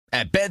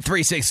At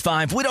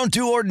Bet365, we don't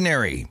do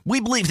ordinary. We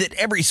believe that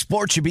every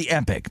sport should be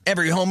epic.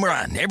 Every home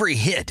run, every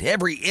hit,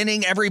 every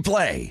inning, every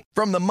play.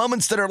 From the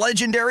moments that are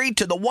legendary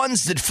to the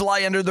ones that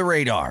fly under the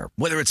radar.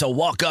 Whether it's a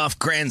walk-off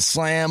grand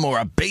slam or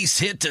a base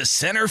hit to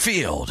center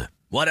field.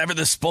 Whatever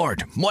the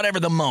sport, whatever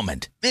the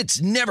moment.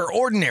 It's never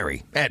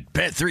ordinary at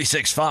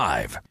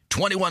Bet365.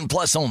 21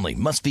 plus only.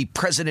 Must be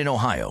present in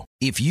Ohio.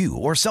 If you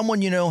or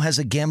someone you know has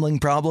a gambling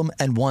problem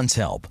and wants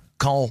help,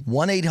 call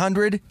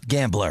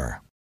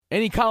 1-800-GAMBLER.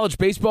 Any college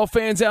baseball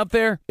fans out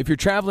there? If you're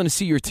traveling to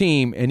see your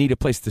team and need a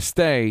place to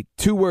stay,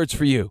 2 words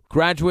for you: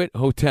 Graduate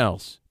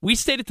Hotels. We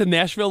stayed at the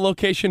Nashville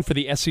location for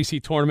the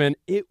SEC tournament.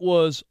 It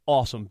was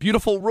awesome.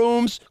 Beautiful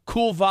rooms,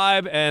 cool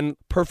vibe, and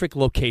perfect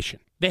location.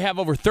 They have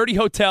over 30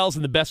 hotels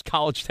in the best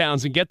college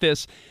towns, and get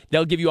this,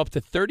 they'll give you up to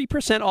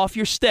 30% off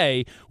your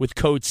stay with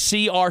code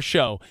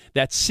CRSHOW.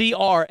 That's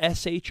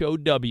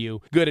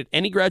CRSHOW. Good at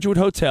any Graduate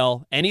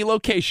Hotel, any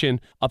location,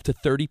 up to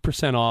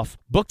 30% off.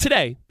 Book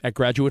today at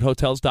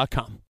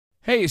graduatehotels.com.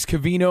 Hey, it's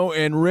Cavino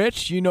and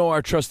Rich. You know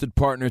our trusted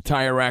partner,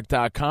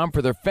 TireRack.com,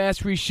 for their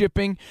fast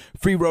reshipping,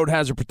 free road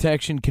hazard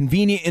protection,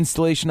 convenient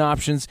installation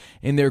options,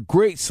 and their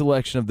great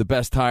selection of the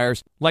best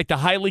tires. Like the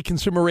highly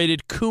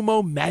consumer-rated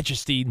Kumo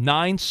Majesty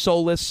 9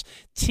 Solus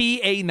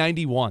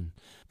TA91.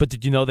 But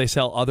did you know they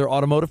sell other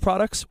automotive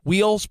products?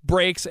 Wheels,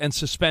 brakes, and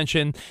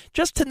suspension,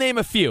 just to name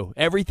a few.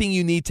 Everything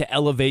you need to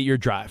elevate your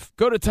drive.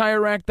 Go to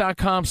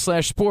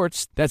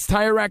TireRack.com/sports. That's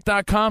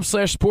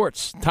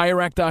TireRack.com/sports.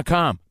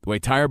 TireRack.com, the way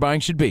tire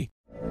buying should be.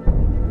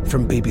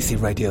 From BBC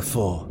Radio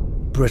 4,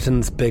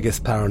 Britain's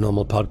biggest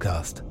paranormal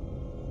podcast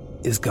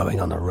is going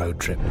on a road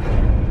trip.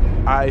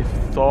 I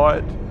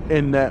thought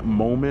in that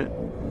moment,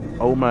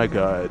 oh my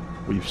God,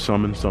 we've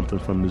summoned something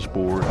from this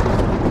board.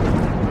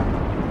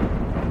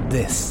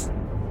 This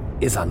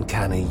is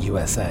Uncanny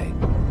USA.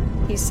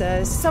 He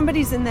says,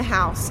 somebody's in the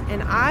house,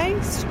 and I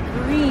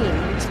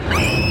screamed.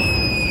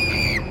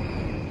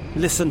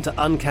 Listen to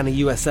Uncanny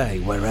USA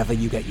wherever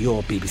you get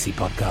your BBC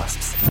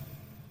podcasts,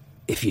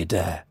 if you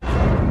dare.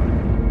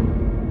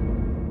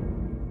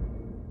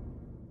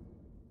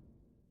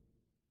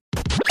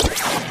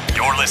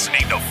 You're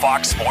listening to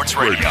Fox Sports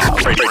Radio.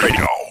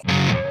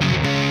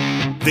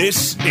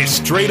 This is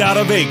Straight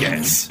Outta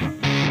Vegas.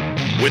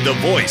 With the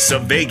voice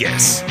of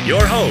Vegas,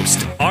 your host,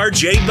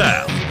 RJ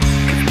Bell.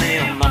 Give me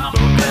a number,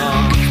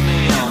 girl. Give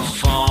me your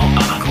phone.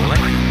 I'm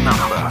collecting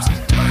numbers.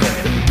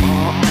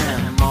 More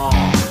and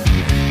more.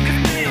 Give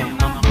me a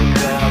number,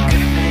 girl.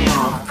 Give me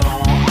your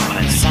phone.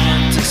 I'm a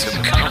scientist of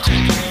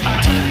counting.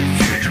 I tell you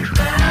future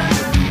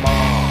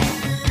more.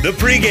 The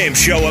pregame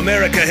show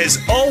America has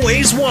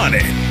always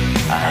wanted.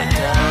 I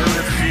tell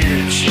the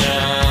future.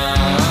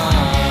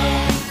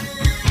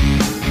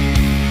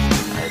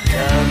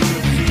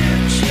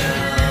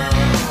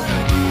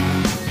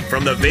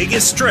 From the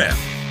Vegas Strip,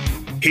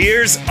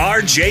 here's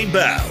RJ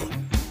Bell.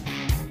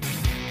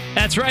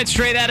 That's right,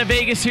 Straight Outta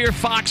Vegas here,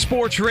 Fox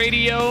Sports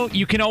Radio.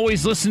 You can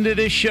always listen to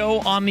this show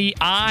on the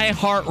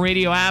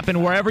iHeartRadio app,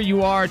 and wherever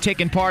you are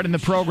taking part in the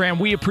program,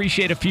 we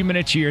appreciate a few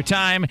minutes of your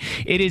time.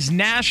 It is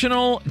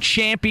National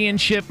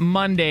Championship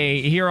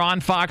Monday here on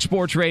Fox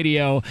Sports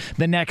Radio.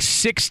 The next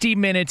 60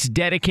 minutes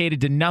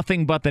dedicated to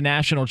nothing but the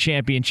National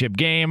Championship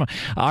game.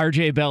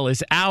 RJ Bell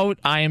is out.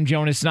 I am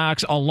Jonas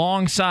Knox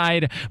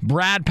alongside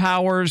Brad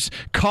Powers,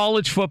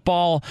 college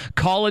football,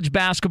 college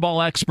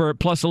basketball expert,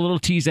 plus a little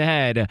tease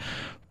ahead,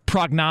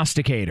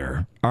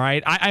 prognosticator. All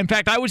right. In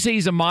fact, I would say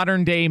he's a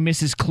modern day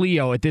Mrs.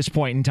 Cleo at this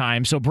point in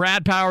time. So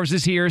Brad Powers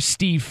is here.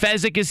 Steve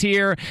Fezzik is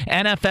here,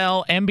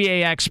 NFL,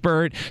 NBA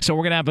expert. So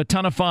we're going to have a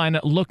ton of fun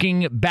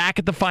looking back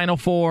at the Final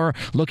Four,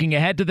 looking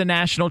ahead to the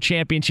national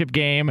championship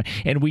game.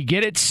 And we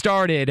get it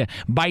started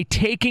by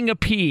taking a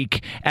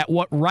peek at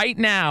what right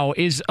now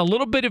is a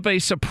little bit of a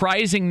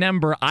surprising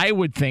number, I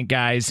would think,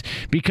 guys,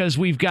 because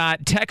we've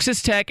got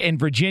Texas Tech and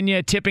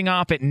Virginia tipping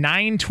off at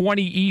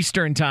 9:20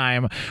 Eastern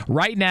time.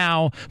 Right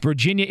now,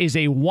 Virginia is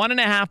a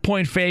 1.5-point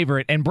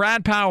favorite. And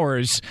Brad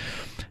Powers,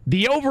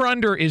 the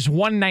over-under is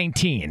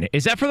 119.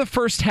 Is that for the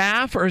first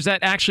half, or is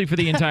that actually for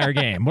the entire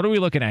game? What are we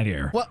looking at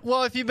here?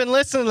 Well, if you've been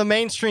listening to the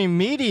mainstream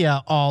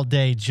media all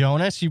day,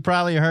 Jonas, you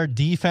probably heard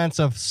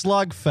defensive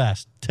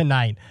slugfest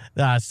tonight.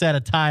 Set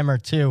a time or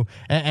two.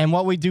 And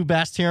what we do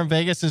best here in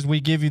Vegas is we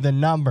give you the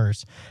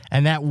numbers.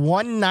 And that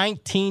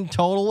 119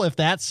 total, if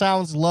that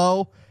sounds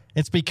low,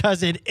 it's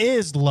because it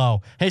is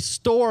low,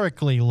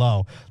 historically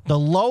low. The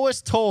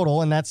lowest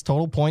total, and that's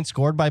total points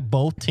scored by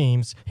both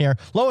teams here,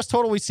 lowest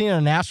total we've seen in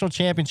a national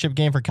championship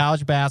game for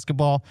college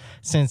basketball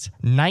since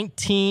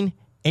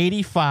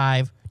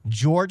 1985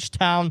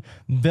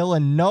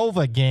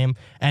 Georgetown-Villanova game.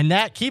 And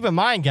that, keep in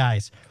mind,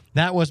 guys,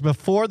 that was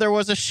before there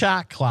was a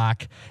shot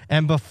clock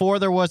and before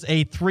there was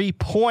a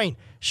three-point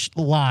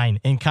line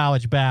in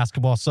college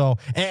basketball. So,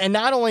 and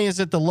not only is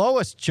it the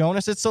lowest,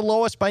 Jonas, it's the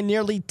lowest by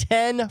nearly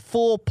 10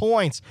 full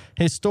points.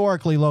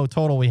 Historically low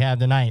total we have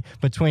tonight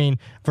between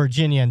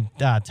Virginia and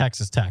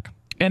Texas Tech.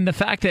 And the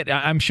fact that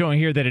I'm showing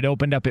here that it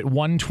opened up at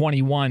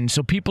 121,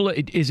 so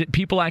is it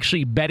people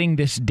actually betting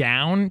this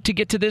down to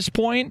get to this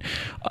point?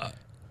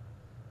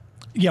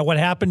 Yeah, what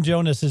happened,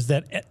 Jonas, is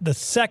that the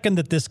second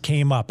that this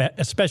came up,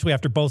 especially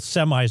after both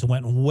semis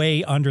went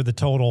way under the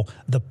total,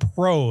 the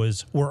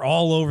pros were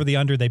all over the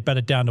under. They bet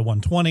it down to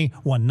 120,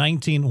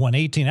 119,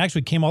 118.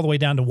 Actually came all the way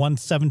down to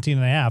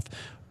 117.5.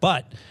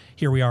 But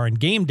here we are in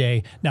game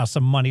day. Now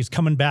some money's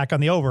coming back on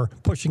the over,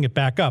 pushing it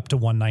back up to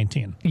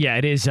 119. Yeah,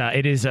 it is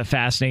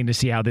fascinating to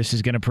see how this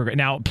is going to progress.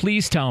 Now,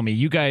 please tell me,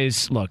 you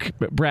guys, look,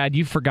 Brad,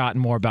 you've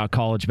forgotten more about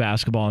college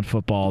basketball and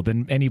football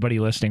than anybody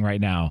listening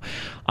right now.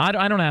 I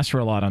don't ask for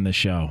a lot on this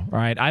show, all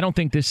right? I don't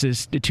think this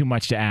is too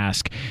much to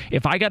ask.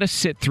 If I got to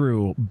sit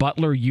through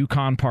Butler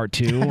UConn Part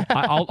 2,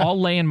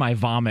 I'll lay in my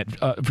vomit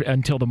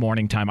until the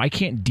morning time. I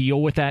can't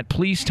deal with that.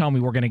 Please tell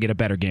me we're going to get a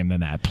better game than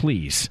that.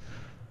 Please.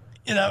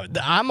 You know,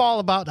 I'm all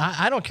about,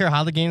 I don't care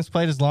how the game's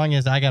played as long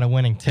as I got a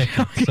winning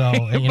ticket. So,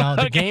 you know,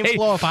 the game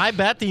flow, if I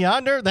bet the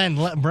under, then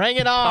bring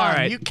it on. All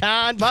right.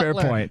 UConn, Butler.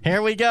 Fair point.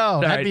 Here we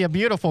go. That'd be a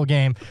beautiful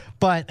game.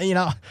 But, you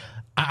know,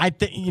 I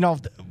think, you know,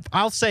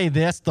 I'll say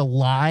this, the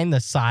line, the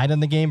side of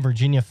the game,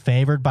 Virginia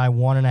favored by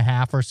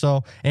 1.5 or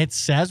so. It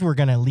says we're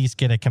going to at least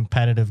get a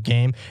competitive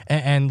game.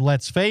 And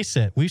let's face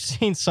it, we've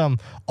seen some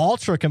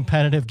ultra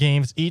competitive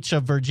games each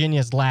of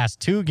Virginia's last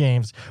 2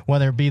 games,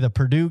 whether it be the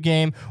Purdue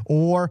game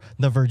or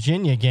the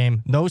Virginia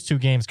game, those 2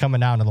 games coming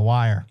down to the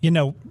wire. You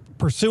know,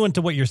 pursuant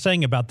to what you're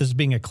saying about this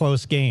being a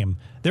close game,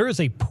 there is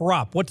a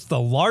prop. What's the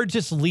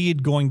largest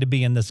lead going to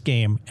be in this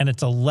game? And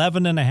it's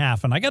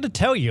 11.5. And I got to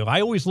tell you,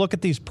 I always look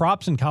at these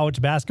props in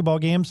college basketball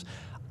games.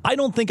 I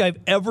don't think I've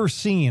ever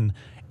seen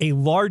a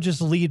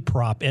largest lead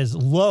prop as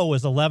low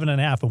as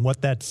 11.5. And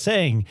what that's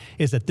saying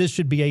is that this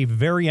should be a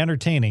very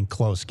entertaining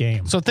close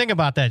game. So think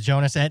about that,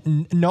 Jonas. At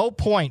no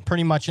point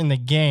pretty much in the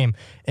game,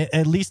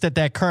 at least at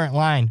that current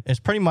line, is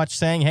pretty much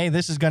saying, hey,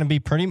 this is going to be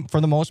pretty, for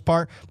the most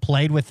part,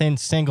 played within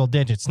single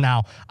digits.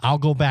 Now, I'll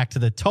go back to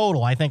the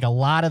total. I think a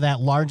lot of that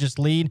largest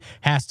lead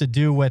has to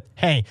do with,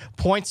 hey,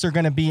 points are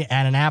going to be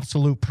at an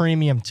absolute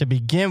premium to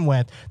begin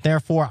with.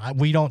 Therefore,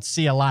 we don't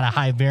see a lot of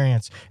high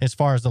variance as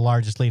far as the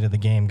largest lead of the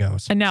game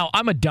goes. And now,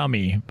 I'm a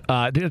dummy.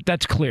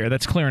 That's clear.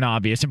 That's clear and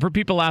obvious. And for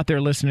people out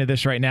there listening to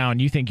this right now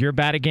and you think you're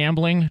bad at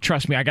gambling,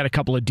 trust me, I got a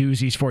couple of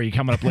doozies for you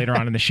coming up later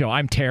on in the show.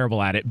 I'm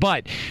terrible at it.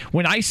 But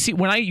when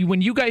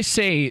you guys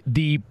say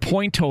the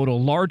point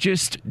total,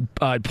 largest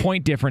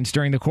point difference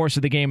during the course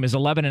of the game is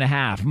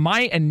 11.5,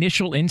 my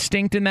initial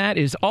instinct in that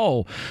is,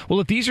 oh, well,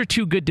 if these are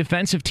 2 good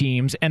defensive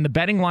teams and the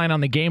betting line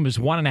on the game is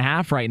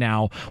 1.5 right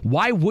now,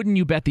 why wouldn't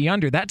you bet the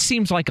under? That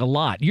seems like a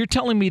lot. You're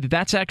telling me that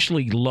that's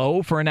actually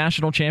low for a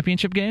national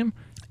championship game?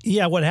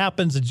 Yeah, what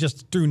happens is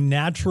just through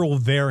natural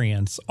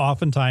variance,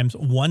 oftentimes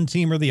one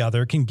team or the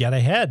other can get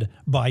ahead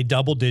by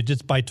double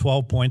digits, by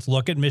 12 points.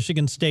 Look at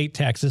Michigan State,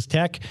 Texas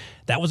Tech.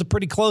 That was a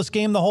pretty close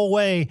game the whole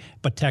way,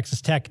 but Texas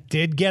Tech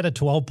did get a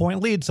 12-point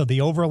lead, so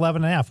the over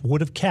 11.5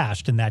 would have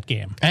cashed in that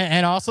game.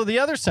 And also the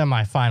other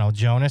semifinal,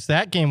 Jonas.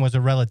 That game was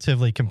a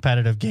relatively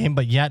competitive game,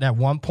 but yet at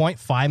 1 point,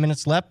 5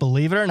 minutes left,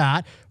 believe it or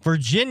not,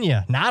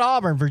 Virginia, not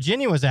Auburn,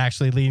 Virginia was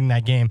actually leading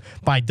that game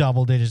by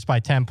double digits, by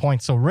 10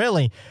 points. So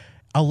really,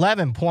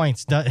 11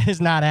 points is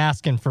not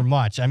asking for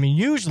much. I mean,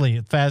 usually,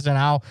 Fez, and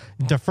I'll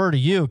defer to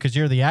you because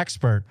you're the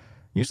expert,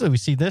 usually we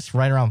see this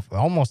right around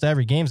almost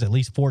every game's at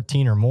least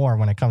 14 or more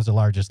when it comes to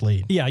largest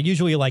lead. Yeah,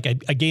 usually like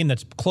a game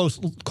that's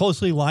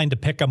closely lined to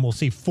pick 'em, we'll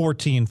see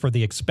 14 for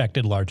the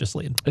expected largest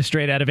lead.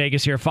 Straight out of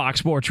Vegas here, Fox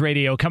Sports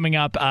Radio. Coming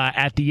up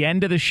at the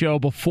end of the show,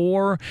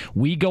 before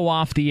we go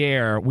off the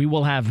air, we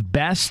will have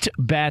best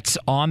bets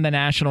on the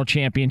national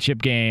championship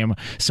game.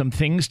 Some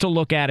things to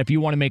look at if you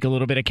want to make a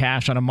little bit of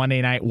cash on a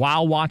Monday night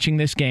while watching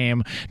this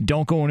game.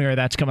 Don't go anywhere.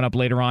 That's coming up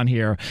later on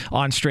here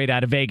on Straight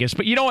Out of Vegas.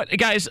 But you know what,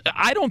 guys?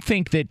 I don't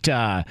think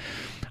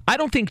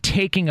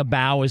taking a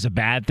bow is a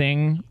bad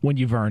thing when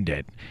you've earned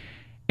it.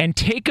 And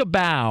take a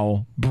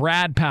bow,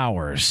 Brad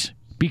Powers,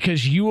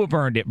 because you have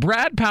earned it.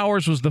 Brad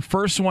Powers was the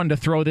first one to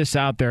throw this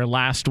out there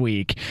last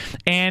week.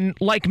 And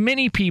like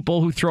many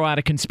people who throw out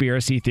a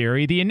conspiracy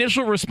theory, the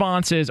initial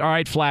response is, all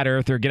right, flat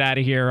earther, get out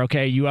of here.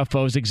 Okay,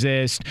 UFOs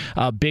exist.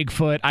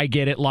 Bigfoot, I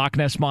get it. Loch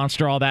Ness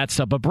Monster, all that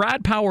stuff. But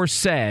Brad Powers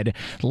said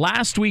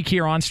last week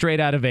here on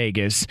Straight Out of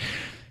Vegas,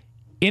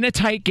 in a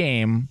tight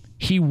game,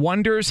 he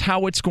wonders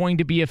how it's going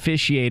to be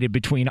officiated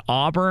between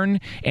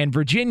Auburn and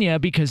Virginia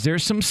because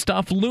there's some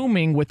stuff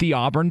looming with the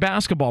Auburn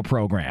basketball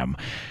program.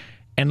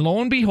 And lo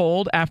and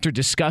behold, after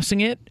discussing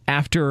it,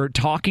 after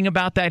talking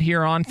about that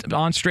here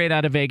on Straight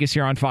Out of Vegas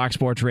here on Fox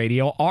Sports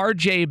Radio,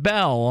 RJ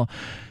Bell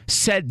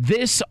said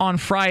this on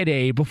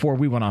Friday before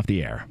we went off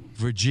the air.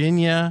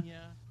 Virginia,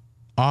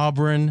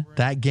 Auburn,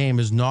 that game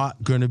is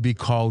not going to be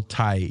called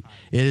tight.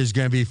 It is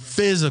going to be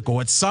physical.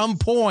 At some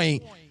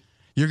point,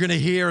 you're going to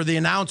hear the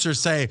announcer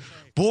say,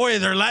 boy,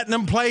 they're letting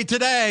them play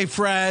today,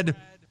 Fred.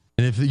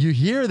 And if you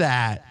hear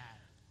that,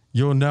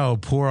 you'll know,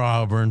 poor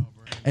Auburn.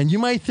 And you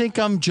might think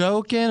I'm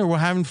joking or we're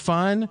having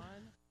fun.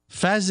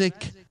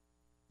 Fezzik,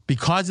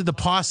 because of the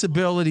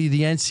possibility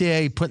the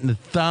NCAA putting the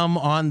thumb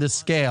on the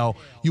scale,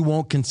 you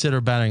won't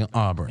consider betting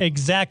Auburn.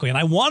 Exactly. And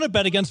I want to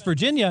bet against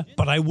Virginia,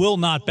 but I will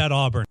not bet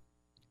Auburn.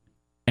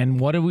 And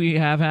what do we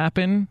have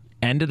happen?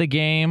 end of the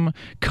game,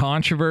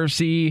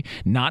 controversy,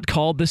 not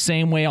called the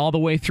same way all the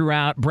way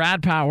throughout.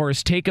 Brad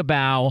Powers, take a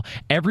bow.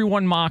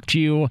 Everyone mocked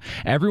you.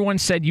 Everyone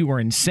said you were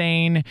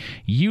insane.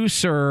 You,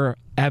 sir,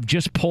 have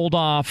just pulled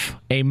off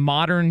a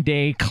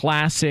modern-day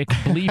classic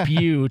bleep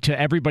you to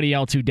everybody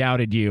else who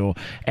doubted you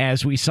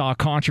as we saw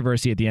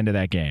controversy at the end of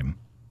that game.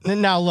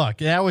 Now, look,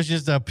 that was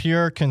just a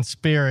pure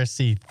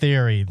conspiracy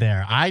theory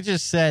there. I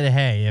just said,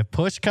 hey, if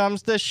push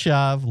comes to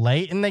shove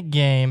late in the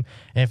game,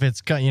 if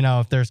it's,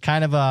 if there's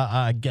kind of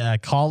a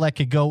call that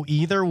could go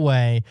either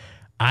way,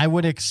 I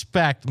would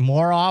expect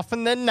more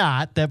often than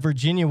not that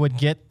Virginia would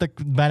get the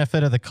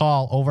benefit of the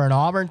call over an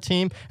Auburn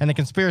team. And the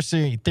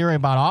conspiracy theory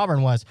about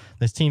Auburn was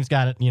this team's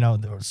got,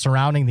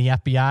 surrounding the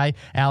FBI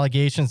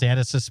allegations. They had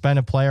a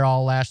suspended player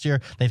all last year.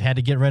 They've had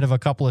to get rid of a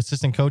couple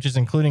assistant coaches,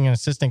 including an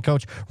assistant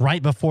coach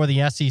right before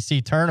the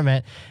SEC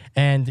tournament.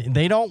 And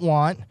they don't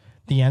want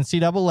the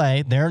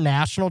NCAA, their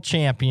national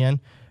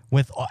champion,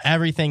 with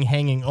everything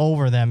hanging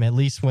over them, at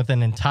least with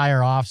an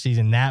entire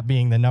offseason, that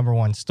being the number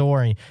one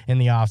story in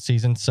the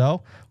offseason.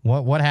 So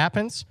what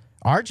happens?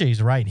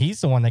 RJ's right.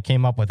 He's the one that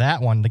came up with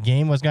that one. The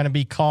game was going to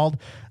be called.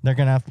 They're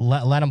going to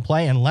let them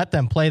play, and let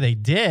them play. They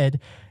did.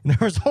 There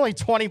was only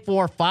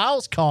 24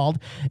 fouls called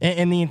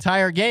in the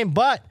entire game,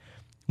 but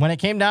when it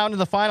came down to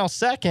the final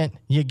second,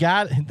 you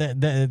got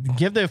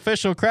give the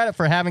official credit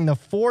for having the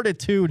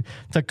fortitude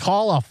to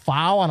call a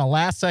foul on a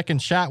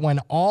last-second shot when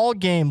all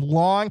game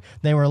long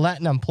they were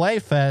letting them play,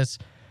 Fez.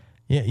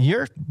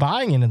 You're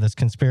buying into this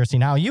conspiracy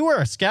now. You were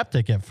a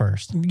skeptic at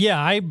first. Yeah,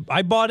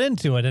 I bought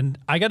into it, and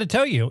I got to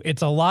tell you,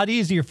 it's a lot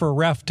easier for a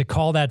ref to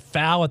call that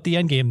foul at the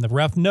end game. The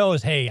ref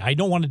knows, hey, I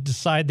don't want to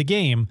decide the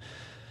game.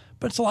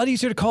 But it's a lot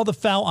easier to call the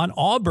foul on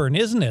Auburn,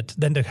 isn't it,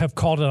 than to have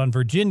called it on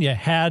Virginia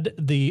had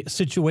the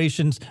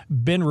situations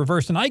been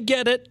reversed. And I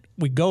get it.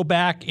 We go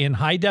back in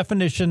high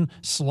definition,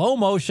 slow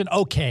motion.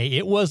 Okay,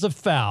 it was a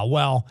foul.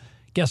 Well,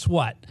 guess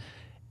what?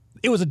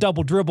 It was a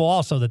double dribble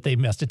also that they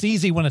missed. It's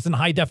easy when it's in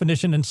high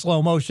definition and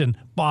slow motion.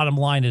 Bottom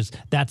line is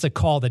that's a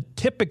call that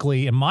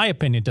typically, in my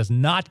opinion, does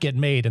not get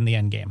made in the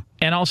end game.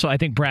 And also, I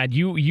think, Brad,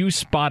 you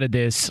spotted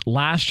this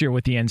last year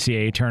with the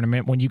NCAA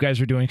tournament when you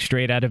guys were doing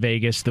Straight Out of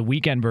Vegas, the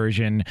weekend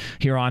version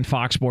here on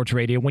Fox Sports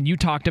Radio, when you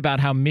talked about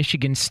how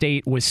Michigan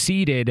State was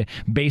seeded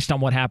based on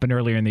what happened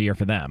earlier in the year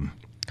for them.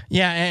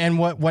 Yeah, and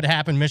what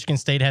happened, Michigan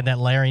State had that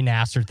Larry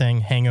Nassar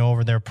thing hanging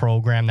over their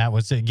program that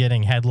was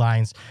getting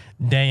headlines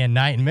day and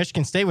night. And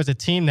Michigan State was a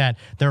team that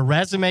their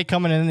resume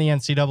coming in the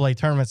NCAA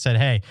tournament said,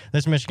 hey,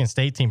 this Michigan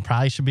State team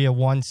probably should be a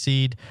 1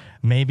 seed,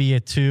 maybe a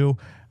 2.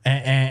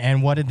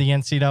 And what did the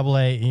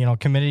NCAA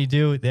committee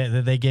do?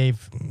 They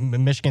gave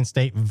Michigan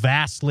State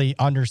vastly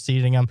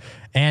underseeding them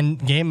and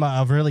gave them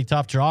a really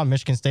tough draw.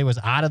 Michigan State was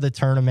out of the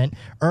tournament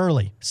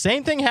early.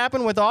 Same thing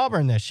happened with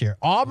Auburn this year.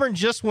 Auburn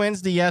just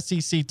wins the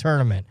SEC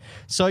tournament.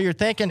 So you're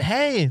thinking,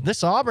 hey,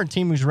 this Auburn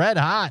team who's red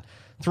hot,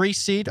 3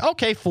 seed,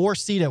 okay, 4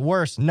 seed at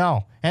worst.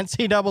 No,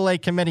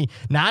 NCAA committee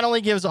not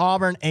only gives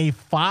Auburn a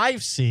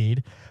 5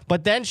 seed,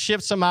 but then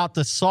ships them out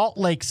to Salt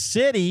Lake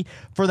City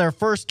for their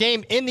first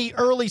game in the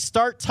early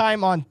start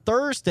time on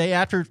Thursday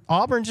after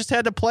Auburn just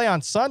had to play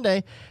on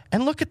Sunday.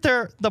 And look at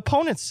the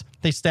opponents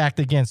they stacked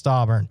against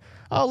Auburn.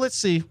 Oh, let's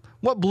see.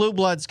 What blue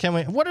bloods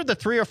what are the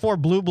 3 or 4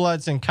 blue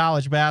bloods in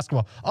college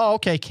basketball? Oh,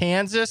 okay,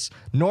 Kansas,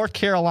 North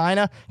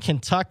Carolina,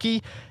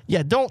 Kentucky.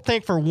 Yeah, don't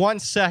think for 1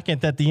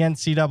 second that the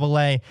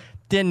NCAA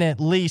didn't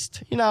at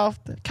least,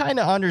 kind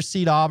of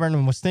underseed Auburn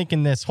and was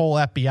thinking this whole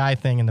FBI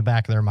thing in the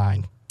back of their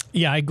mind.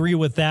 Yeah, I agree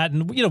with that.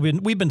 And,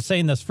 we've been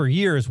saying this for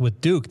years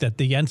with Duke, that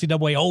the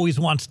NCAA always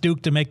wants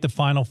Duke to make the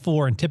Final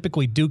Four. And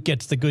typically Duke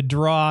gets the good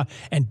draw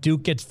and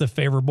Duke gets the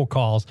favorable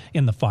calls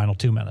in the final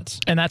 2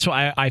 minutes. And that's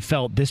why I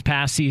felt this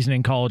past season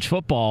in college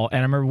football, and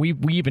I remember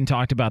we even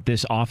talked about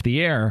this off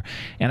the air,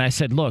 and I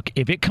said, look,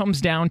 if it comes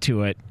down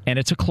to it and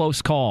it's a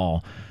close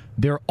call,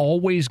 they're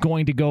always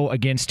going to go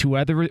against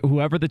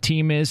whoever the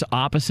team is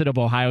opposite of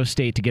Ohio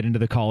State to get into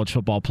the college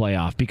football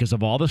playoff because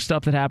of all the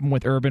stuff that happened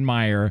with Urban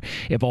Meyer.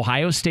 If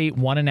Ohio State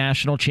won a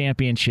national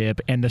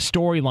championship and the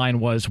storyline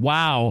was,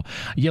 wow,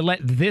 you let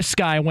this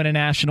guy win a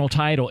national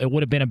title, it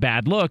would have been a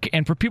bad look.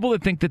 And for people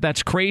that think that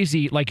that's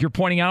crazy, like you're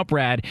pointing out,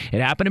 Brad,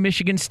 it happened to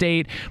Michigan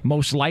State,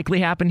 most likely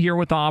happened here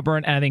with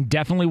Auburn, and I think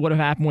definitely would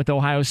have happened with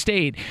Ohio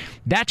State.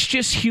 That's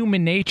just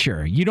human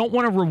nature. You don't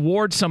want to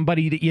reward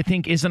somebody that you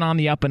think isn't on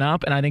the up and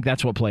up, and I think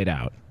that's what played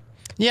out.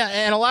 Yeah,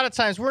 and a lot of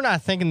times we're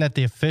not thinking that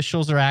the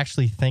officials are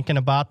actually thinking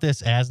about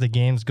this as the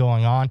game's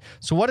going on.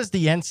 So what does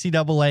the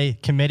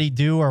NCAA committee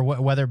do, or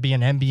whether it be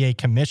an NBA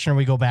commissioner,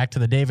 we go back to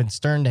the David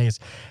Stern days,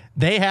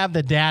 they have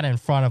the data in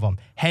front of them.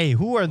 Hey,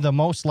 who are the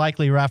most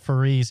likely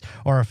referees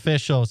or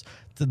officials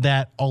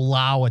that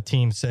allow a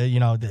team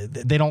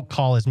to, they don't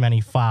call as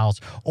many fouls,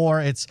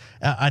 or it's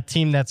a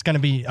team that's going to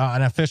be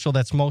an official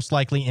that's most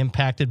likely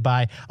impacted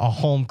by a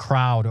home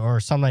crowd or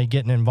somebody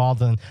getting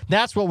involved in.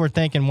 That's what we're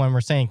thinking when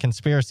we're saying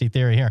conspiracy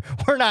theory here.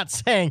 We're not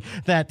saying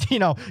that,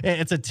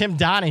 it's a Tim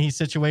Donaghy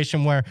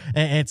situation where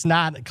it's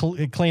not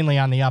cleanly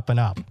on the up and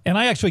up. And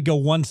I actually go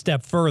one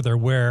step further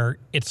where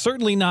it's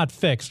certainly not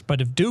fixed,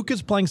 but if Duke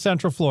is playing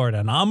Central Florida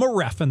and I'm a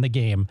ref in the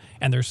game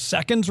and there's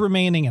seconds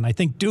remaining and I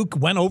think Duke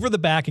went over the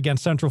back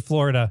against Central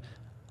Florida,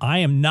 I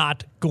am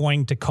not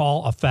going to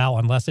call a foul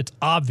unless it's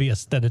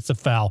obvious that it's a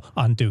foul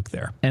on Duke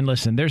there. And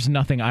listen, there's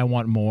nothing I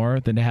want more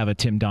than to have a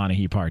Tim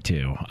Donaghy part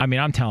two. I mean,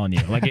 I'm telling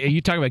you, like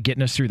you talk about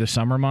getting us through the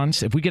summer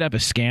months. If we could have a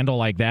scandal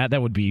like that,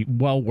 that would be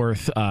well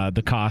worth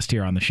the cost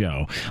here on the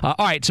show. All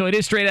right, so it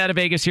is Straight Out of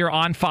Vegas here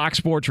on Fox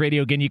Sports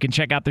Radio. Again, you can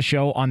check out the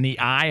show on the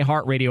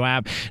iHeartRadio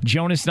app.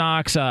 Jonas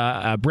Knox,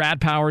 Brad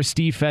Powers,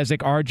 Steve Fezzik,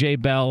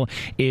 RJ Bell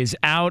is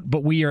out,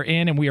 but we are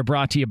in, and we are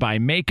brought to you by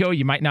Maaco.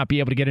 You might not be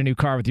able to get a new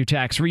car with your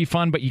tax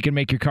refund, but you can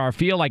make your car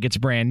feel like it's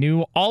brand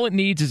new. All it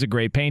needs is a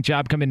great paint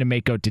job. Come into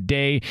Maaco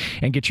today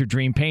and get your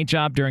dream paint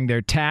job during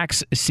their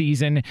tax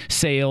season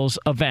sales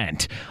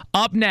event.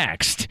 Up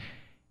next,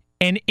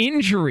 an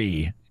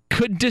injury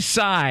could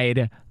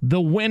decide the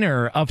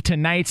winner of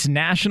tonight's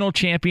national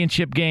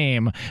championship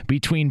game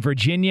between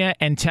Virginia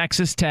and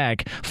Texas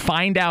Tech.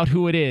 Find out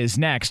who it is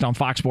next on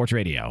Fox Sports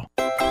Radio.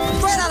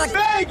 Straight Out of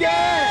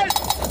Vegas!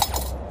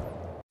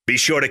 Be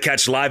sure to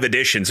catch live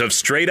editions of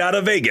Straight Out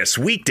of Vegas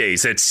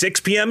weekdays at 6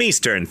 p.m.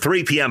 Eastern,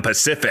 3 p.m.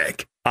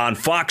 Pacific on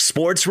Fox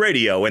Sports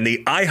Radio and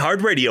the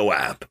iHeartRadio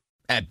app.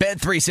 At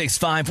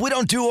Bet365, we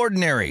don't do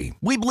ordinary.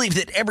 We believe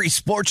that every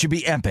sport should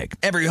be epic.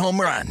 Every home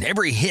run,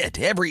 every hit,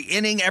 every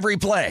inning, every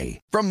play.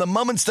 From the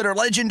moments that are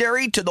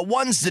legendary to the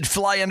ones that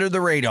fly under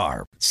the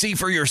radar. See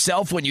for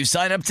yourself when you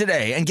sign up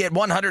today and get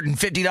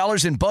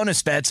 $150 in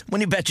bonus bets when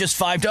you bet just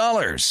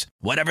 $5.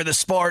 Whatever the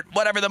sport,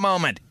 whatever the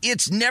moment,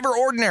 it's never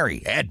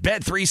ordinary at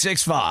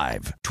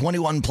Bet365.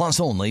 21 plus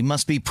only.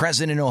 Must be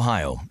present in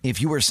Ohio.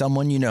 If you or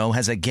someone you know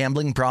has a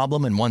gambling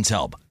problem and wants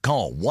help,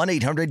 call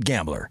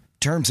 1-800-GAMBLER.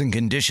 Terms and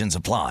conditions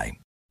apply.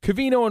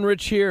 Covino and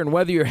Rich here, and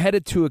whether you're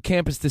headed to a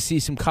campus to see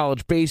some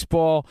college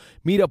baseball,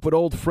 meet up with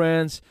old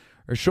friends,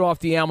 or show off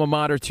the alma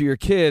mater to your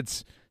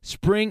kids,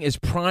 spring is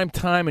prime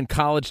time in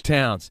college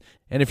towns.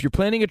 And if you're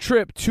planning a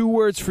trip, 2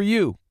 words for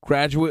you: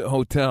 Graduate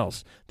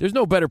Hotels. There's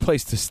no better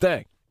place to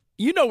stay.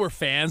 You know we're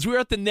fans. We were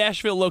at the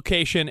Nashville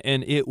location,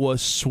 and it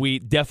was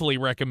sweet. Definitely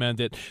recommend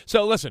it.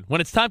 So listen,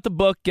 when it's time to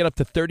book, get up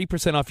to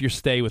 30% off your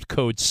stay with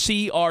code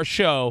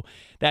CRSHOW.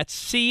 That's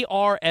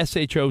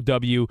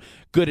CRSHOW.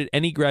 Good at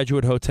any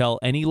Graduate Hotel,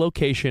 any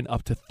location,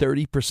 up to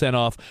 30%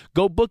 off.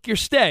 Go book your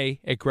stay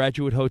at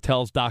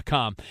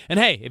graduatehotels.com. And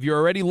hey, if you're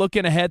already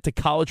looking ahead to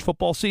college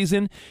football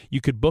season,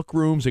 you could book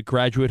rooms at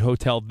Graduate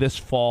Hotel this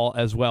fall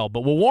as well.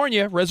 But we'll warn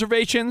you,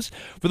 reservations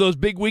for those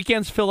big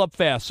weekends fill up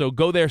fast, so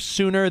go there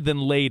sooner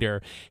than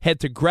later. Head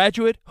to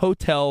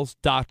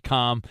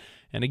graduatehotels.com.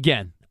 And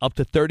again, up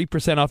to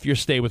 30% off your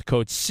stay with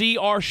code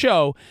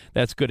CRSHOW.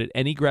 That's good at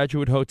any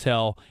Graduate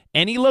Hotel,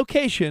 any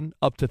location,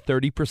 up to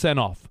 30%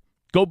 off.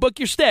 Go book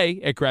your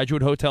stay at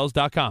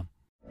graduatehotels.com.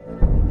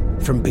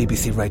 From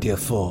BBC Radio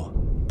 4,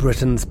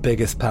 Britain's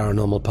biggest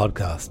paranormal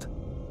podcast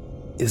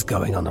is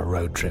going on a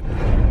road trip.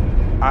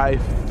 I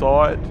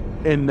thought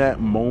in that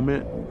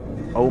moment,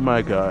 oh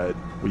my God,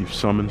 we've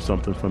summoned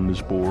something from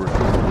this board.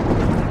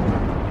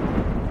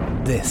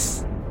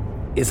 This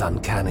is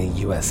Uncanny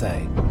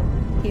USA.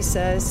 He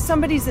says,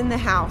 somebody's in the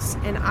house,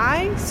 and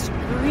I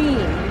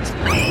screamed.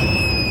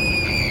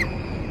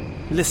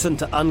 Listen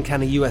to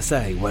Uncanny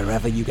USA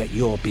wherever you get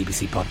your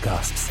BBC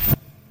podcasts,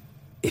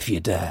 if you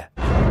dare.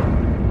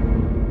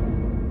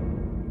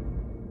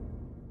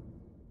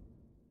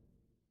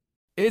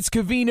 It's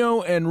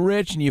Covino and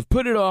Rich, and you've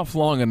put it off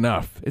long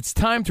enough. It's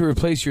time to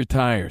replace your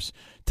tires.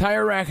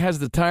 Tire Rack has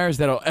the tires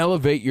that'll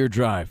elevate your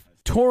drive.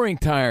 Touring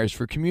tires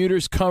for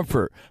commuters'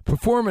 comfort,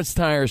 performance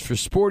tires for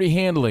sporty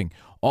handling,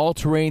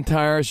 all-terrain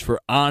tires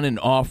for on- and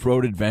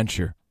off-road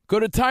adventure. Go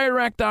to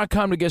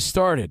TireRack.com to get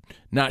started.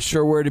 Not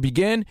sure where to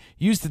begin?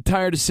 Use the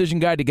Tire Decision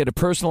Guide to get a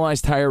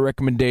personalized tire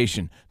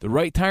recommendation. The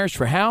right tires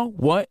for how,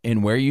 what,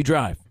 and where you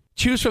drive.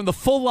 Choose from the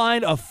full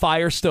line of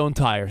Firestone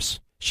tires.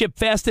 Ship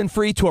fast and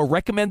free to a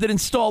recommended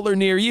installer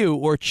near you,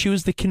 or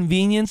choose the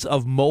convenience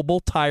of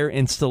mobile tire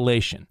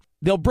installation.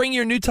 They'll bring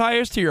your new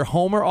tires to your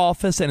home or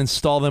office and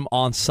install them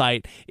on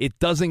site. It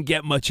doesn't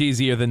get much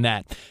easier than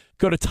that.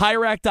 Go to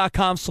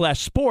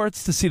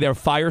TireRack.com/sports to see their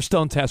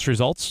Firestone test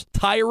results,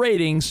 tire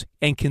ratings,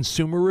 and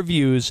consumer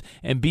reviews,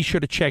 and be sure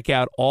to check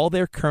out all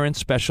their current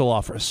special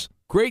offers.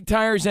 Great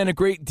tires and a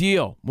great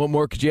deal. What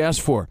more could you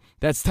ask for?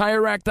 That's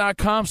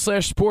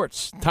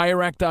TireRack.com/sports.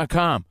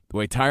 TireRack.com, the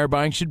way tire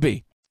buying should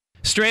be.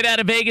 Straight out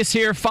of Vegas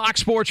here,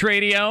 Fox Sports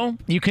Radio.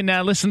 You can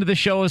listen to the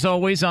show, as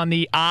always, on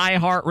the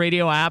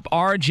iHeartRadio app.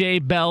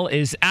 RJ Bell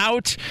is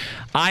out.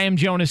 I am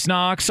Jonas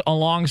Knox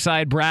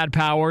alongside Brad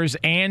Powers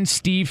and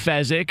Steve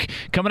Fezzik.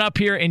 Coming up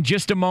here in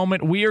just a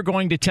moment, we are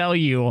going to tell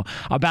you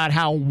about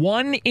how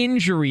one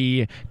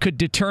injury could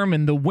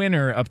determine the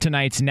winner of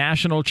tonight's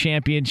national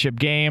championship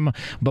game.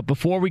 But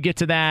before we get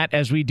to that,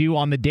 as we do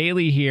on the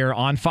daily here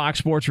on Fox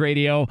Sports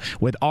Radio,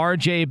 with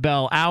RJ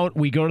Bell out,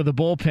 we go to the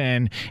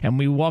bullpen and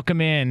we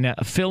welcome in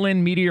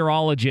fill-in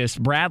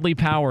meteorologist Bradley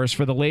Powers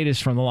for the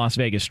latest from the Las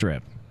Vegas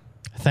Strip.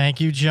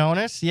 Thank you,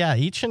 Jonas. Yeah,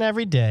 each and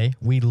every day,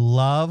 we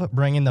love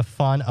bringing the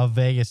fun of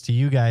Vegas to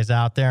you guys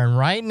out there. And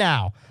right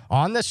now,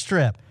 on the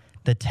Strip,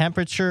 the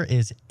temperature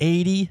is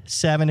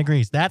 87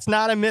 degrees. That's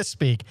not a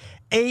misspeak.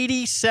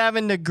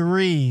 87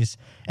 degrees.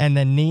 And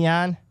the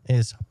neon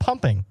is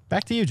pumping.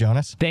 Back to you,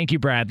 Jonas. Thank you,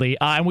 Bradley.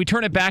 And we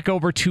turn it back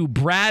over to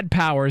Brad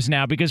Powers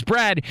now, because,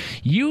 Brad,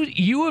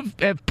 you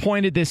have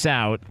pointed this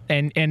out,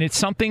 and it's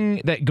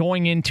something that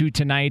going into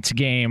tonight's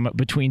game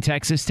between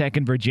Texas Tech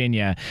and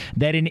Virginia,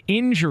 that an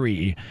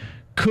injury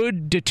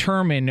could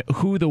determine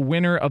who the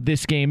winner of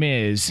this game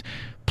is.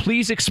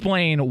 Please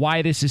explain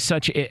why this is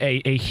such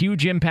a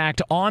huge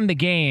impact on the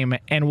game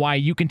and why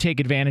you can take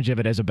advantage of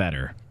it as a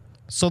bettor.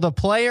 So the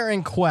player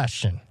in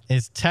question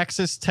is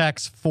Texas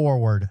Tech's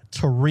forward,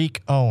 Tariq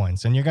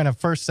Owens. And you're going to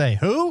first say,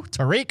 who?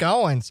 Tariq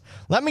Owens.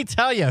 Let me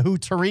tell you who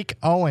Tariq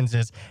Owens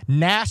is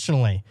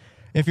nationally.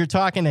 If you're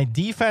talking a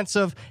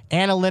defensive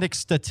analytics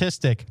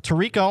statistic,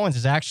 Tariq Owens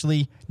is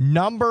actually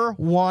number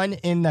one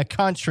in the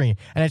country.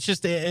 And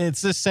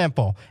it's this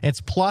simple.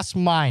 It's plus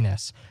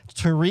minus.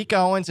 Tariq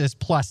Owens is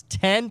plus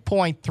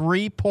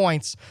 10.3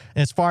 points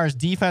as far as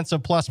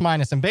defensive plus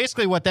minus. And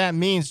basically what that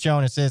means,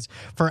 Jonas, is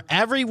for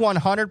every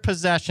 100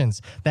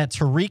 possessions that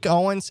Tariq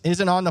Owens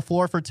isn't on the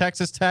floor for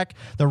Texas Tech,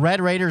 the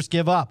Red Raiders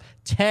give up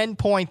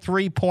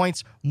 10.3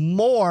 points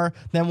more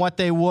than what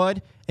they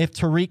would if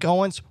Tariq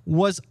Owens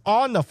was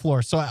on the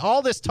floor. So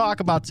all this talk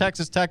about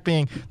Texas Tech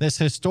being this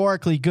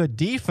historically good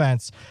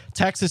defense,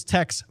 Texas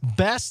Tech's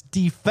best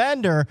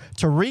defender,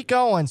 Tariq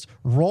Owens,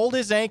 rolled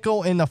his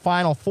ankle in the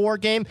Final Four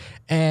game,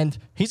 and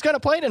he's going to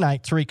play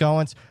tonight, Tariq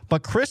Owens.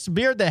 But Chris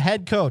Beard, the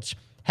head coach,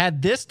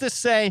 had this to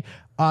say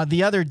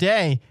the other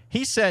day.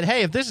 He said,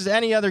 hey, if this is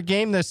any other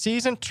game this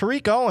season,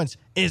 Tariq Owens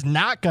is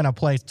not going to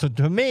play. So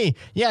to me,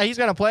 yeah, he's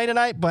going to play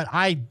tonight, but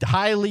I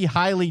highly,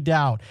 highly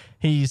doubt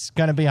he's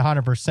going to be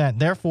 100%.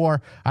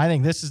 Therefore, I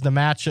think this is the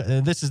match.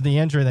 This is the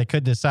injury that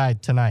could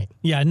decide tonight.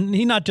 Yeah, and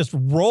he not just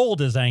rolled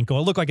his ankle.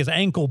 It looked like his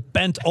ankle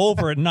bent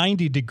over at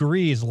 90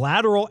 degrees.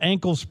 Lateral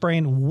ankle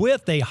sprain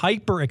with a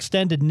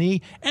hyperextended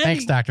knee.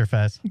 Thanks, Dr.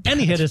 Fez. And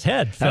he hit his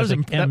head. By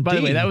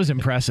the way, that was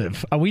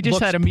impressive. We just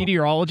had a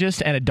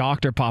meteorologist and a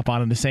doctor pop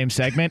on in the same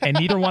segment, and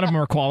neither one of them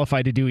are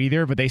qualified to do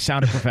either, but they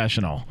sounded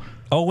professional.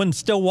 Owens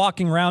still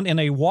walking around in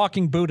a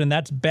walking boot, and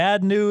that's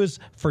bad news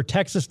for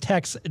Texas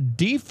Tech's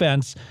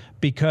defense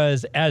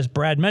because, as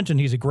Brad mentioned,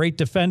 he's a great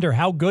defender.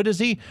 How good is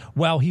he?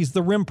 Well, he's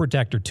the rim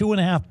protector,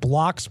 2.5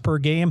 blocks per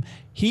game.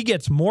 He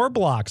gets more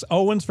blocks,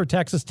 Owens for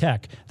Texas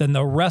Tech, than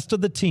the rest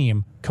of the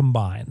team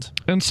combined.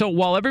 And so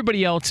while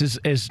everybody else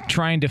is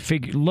trying to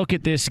look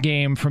at this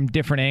game from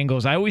different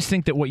angles, I always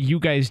think that what you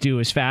guys do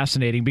is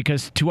fascinating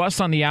because to us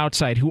on the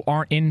outside who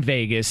aren't in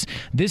Vegas,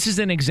 this is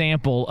an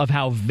example of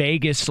how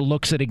Vegas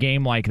looks at a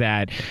game like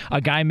that.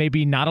 A guy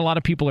maybe not a lot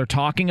of people are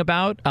talking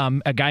about,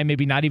 a guy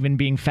maybe not even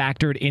being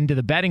factored into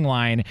the betting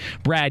line.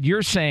 Brad,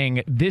 you're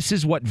saying this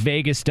is what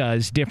Vegas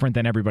does different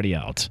than everybody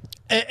else.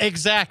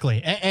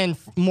 Exactly. And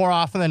more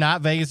often than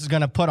not, Vegas is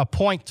going to put a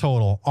point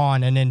total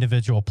on an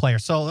individual player.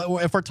 So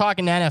if we're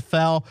talking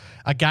NFL,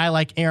 a guy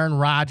like Aaron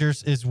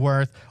Rodgers is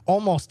worth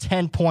almost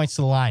 10 points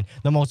to the line.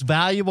 The most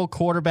valuable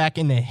quarterback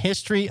in the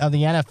history of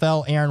the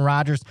NFL, Aaron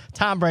Rodgers.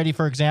 Tom Brady,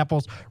 for example,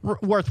 is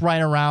worth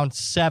right around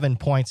 7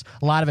 points.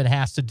 A lot of it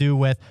has to do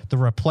with the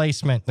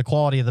replacement, the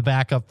quality of the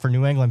backup for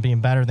New England being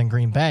better than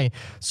Green Bay.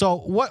 So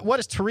what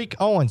is Tariq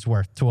Owens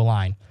worth to a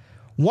line?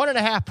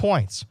 1.5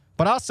 points.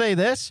 But I'll say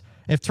this.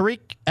 If Tariq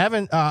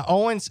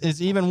Owens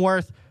is even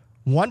worth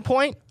 1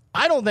 point,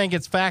 I don't think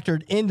it's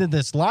factored into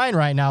this line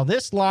right now.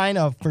 This line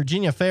of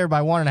Virginia favored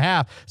by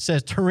 1.5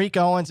 says Tariq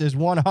Owens is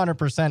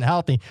 100%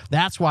 healthy.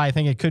 That's why I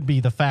think it could be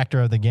the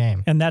factor of the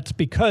game. And that's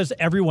because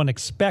everyone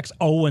expects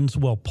Owens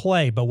will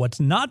play. But what's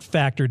not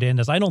factored in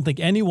is I don't think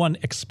anyone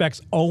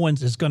expects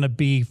Owens is going to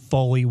be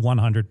fully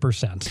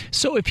 100%.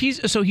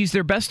 So he's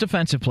their best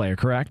defensive player,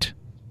 correct?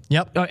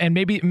 Yep. And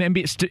maybe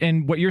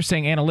and what you're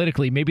saying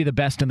analytically, maybe the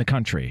best in the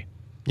country.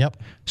 Yep.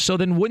 So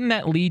then wouldn't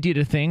that lead you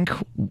to think,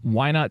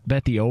 why not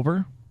bet the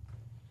over?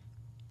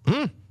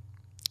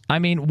 I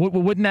mean,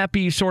 wouldn't that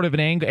be sort of an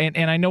angle?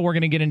 And I know we're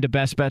going to get into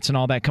best bets and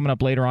all that coming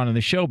up later on in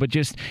the show, but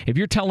just if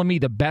you're telling me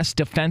the best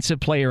defensive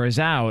player is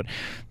out,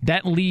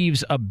 that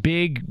leaves a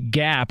big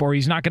gap, or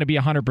he's not going to be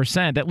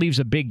 100%. That leaves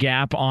a big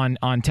gap on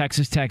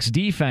Texas Tech's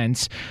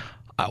defense.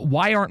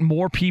 Why aren't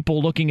more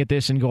people looking at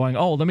this and going,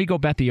 oh, let me go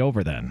bet the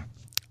over then?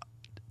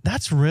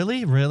 That's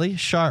really, really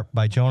sharp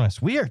by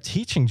Jonas. We are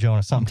teaching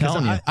Jonas something. I'm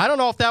telling you. I don't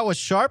know if that was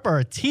sharp or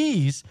a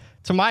tease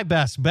to my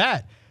best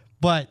bet,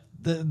 but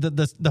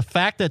the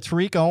fact that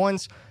Tariq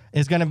Owens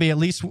is going to be at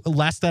least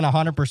less than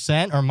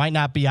 100% or might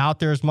not be out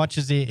there as much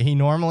as he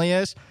normally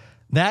is,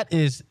 that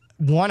is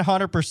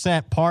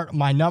 100%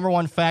 my number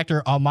one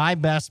factor of my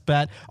best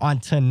bet on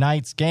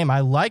tonight's game.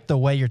 I like the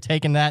way you're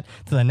taking that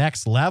to the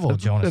next level,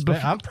 Jonas.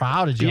 I'm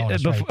proud of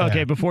Jonas.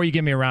 Okay, before you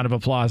give me a round of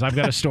applause, I've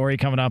got a story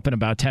coming up in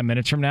about 10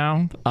 minutes from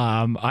now.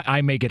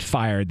 I may get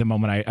fired the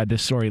moment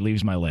this story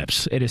leaves my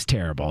lips. It is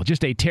terrible.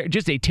 Just a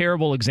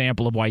terrible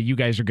example of why you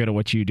guys are good at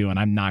what you do and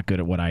I'm not good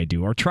at what I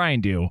do or try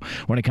and do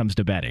when it comes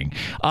to betting.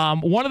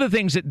 One of the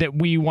things that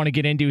we want to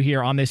get into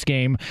here on this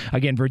game,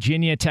 again,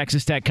 Virginia,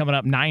 Texas Tech coming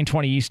up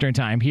 9:20 Eastern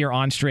time here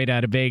on Straight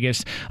Out of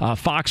Vegas,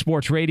 Fox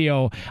Sports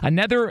Radio.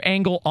 Another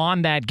angle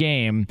on that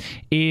game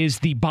is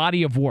the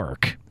body of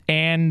work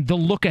and the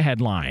look-ahead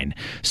line.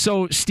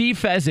 So, Steve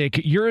Fezzik,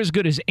 you're as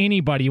good as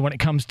anybody when it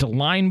comes to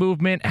line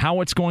movement,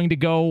 how it's going to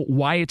go,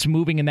 why it's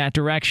moving in that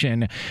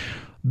direction.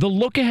 The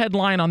look-ahead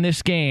line on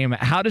this game,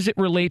 how does it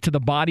relate to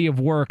the body of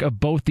work of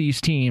both these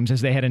teams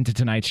as they head into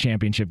tonight's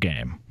championship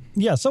game?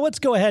 Yeah, so let's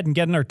go ahead and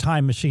get in our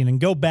time machine and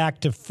go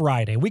back to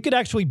Friday. We could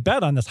actually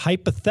bet on this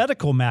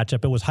hypothetical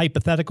matchup. It was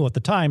hypothetical at the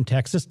time,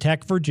 Texas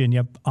Tech,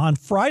 Virginia, on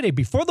Friday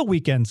before the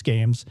weekend's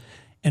games,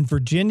 and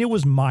Virginia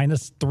was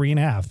minus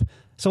 3.5.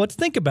 So let's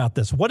think about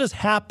this. What has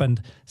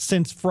happened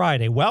since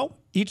Friday? Well,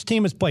 each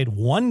team has played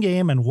one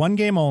game and one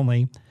game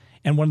only,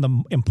 and one of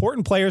the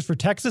important players for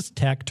Texas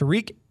Tech,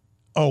 Tariq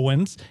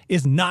Owens,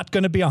 is not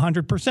going to be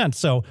 100%.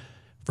 So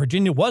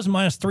Virginia was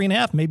minus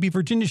 3.5. Maybe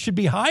Virginia should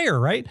be higher,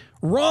 right?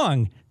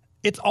 Wrong.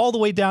 It's all the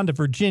way down to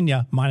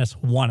Virginia minus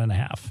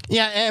 1.5.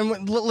 Yeah,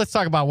 and let's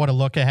talk about what a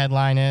look-ahead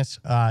line is,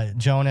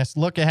 Jonas.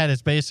 Look-ahead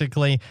is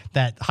basically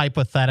that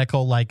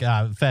hypothetical, like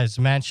Fez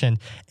mentioned.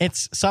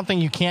 It's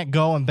something you can't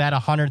go and bet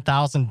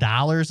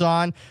 $100,000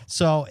 on.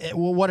 So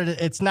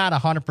it's not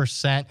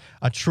 100%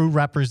 a true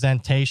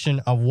representation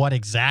of what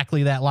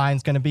exactly that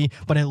line's going to be,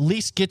 but at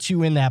least gets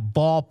you in that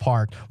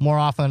ballpark more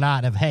often than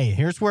not of, hey,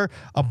 here's where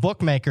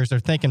bookmakers are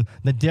thinking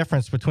the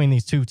difference between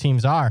these two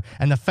teams are.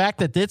 And the fact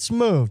that it's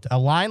moved, a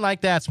line like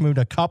that's moved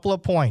a couple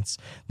of points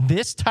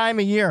this time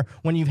of year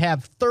when you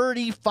have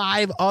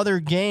 35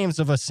 other games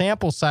of a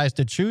sample size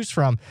to choose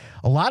from.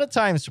 A lot of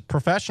times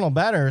professional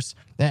bettors,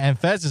 and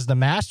Fez is the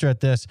master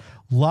at this,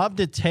 love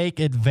to take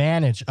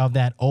advantage of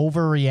that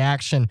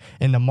overreaction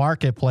in the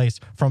marketplace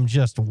from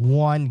just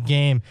one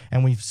game.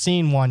 And we've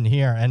seen one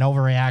here, an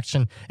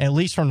overreaction, at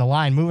least from the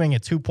line, moving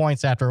at 2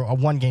 points after a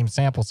one-game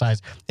sample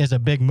size is a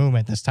big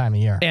movement this time of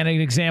year. And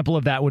an example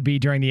of that would be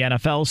during the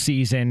NFL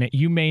season.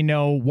 You may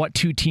know what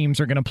two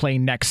teams are going to play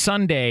next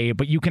Sunday,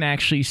 but you can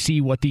actually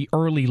see what the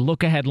early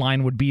look-ahead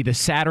line would be the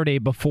Saturday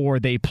before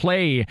they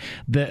play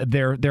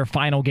their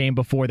final game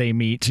before they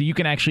meet. So you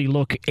can actually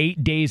look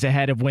 8 days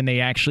ahead of when they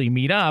actually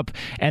meet up.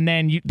 And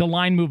then the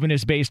line movement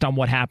is based on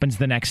what happens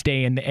the next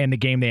day and the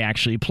game they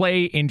actually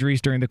play, injuries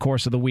during the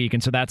course of the week.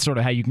 And so that's sort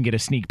of how you can get a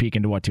sneak peek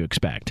into what to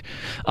expect.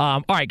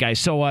 All right, guys.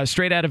 So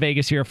Straight Out of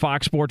Vegas here,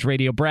 Fox Sports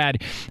Radio.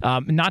 Brad,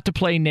 not to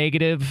play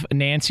negative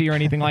Nancy or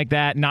anything like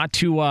that, not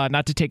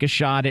to take a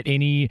shot at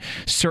any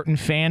certain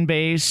fan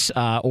base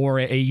or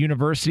a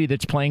university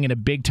that's playing in a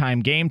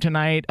big-time game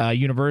tonight, a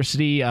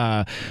university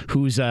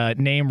whose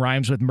name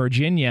rhymes with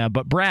Virginia.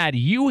 But, Brad,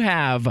 you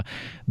have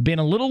been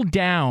a little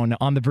down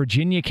on the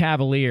Virginia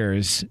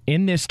Cavaliers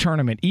in this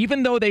tournament,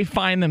 even though they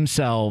find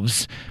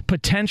themselves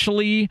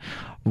potentially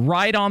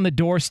right on the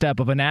doorstep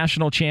of a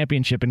national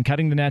championship and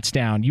cutting the nets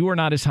down. You are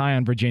not as high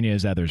on Virginia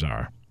as others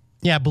are.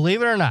 Yeah,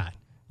 believe it or not,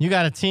 you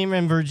got a team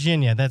in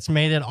Virginia that's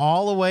made it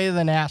all the way to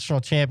the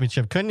national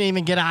championship. Couldn't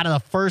even get out of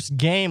the first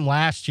game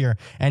last year.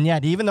 And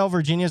yet, even though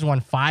Virginia's won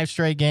 5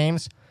 straight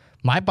games,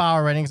 my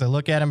power ratings, I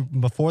look at them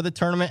before the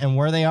tournament and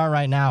where they are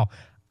right now,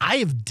 I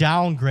have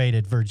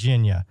downgraded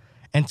Virginia.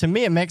 And to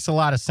me, it makes a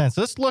lot of sense.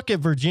 Let's look at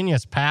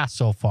Virginia's path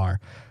so far.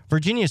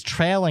 Virginia's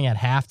trailing at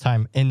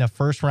halftime in the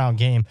first round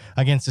game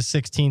against a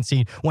 16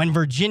 seed. When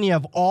Virginia,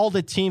 of all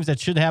the teams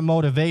that should have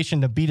motivation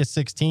to beat a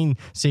 16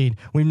 seed,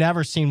 we've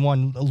never seen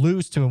one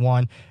lose to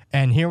one.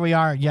 And here we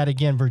are yet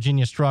again,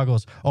 Virginia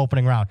struggles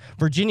opening round.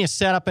 Virginia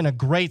set up in a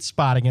great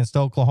spot against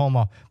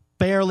Oklahoma.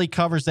 Barely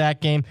covers that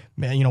game,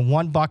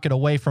 one bucket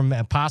away from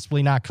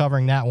possibly not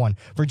covering that one.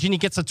 Virginia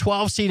gets a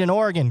 12 seed in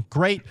Oregon.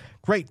 Great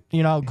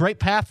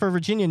path for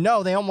Virginia.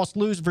 No, they almost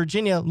lose.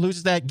 Virginia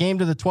loses that game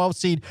to the 12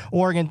 seed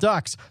Oregon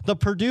Ducks. The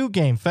Purdue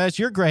game, Fez,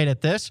 you're great at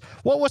this.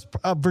 What was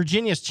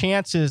Virginia's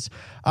chances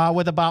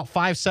with about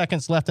 5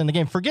 seconds left in the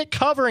game? Forget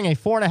covering a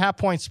 4.5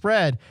 point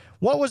spread.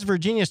 What was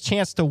Virginia's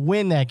chance to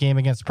win that game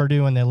against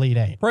Purdue in the Elite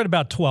Eight? Right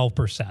about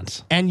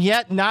 12%. And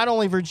yet, not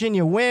only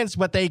Virginia wins,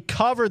 but they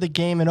cover the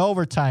game in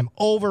overtime.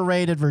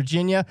 Overrated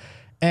Virginia.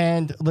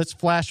 And let's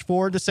flash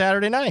forward to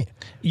Saturday night.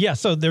 Yeah,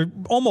 so they're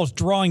almost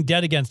drawing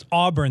dead against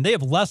Auburn. They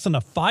have less than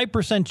a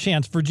 5%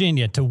 chance,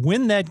 Virginia, to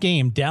win that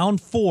game down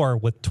 4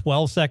 with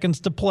 12 seconds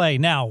to play.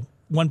 Now,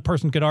 one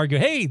person could argue,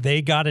 hey,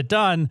 they got it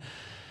done.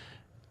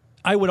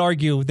 I would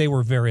argue they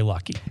were very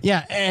lucky.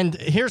 Yeah, and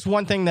here's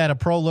one thing that a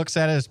pro looks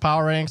at as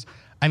power ratings.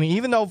 I mean,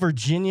 even though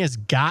Virginia's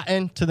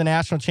gotten to the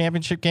national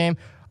championship game,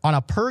 On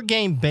a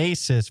per-game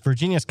basis,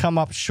 Virginia's come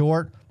up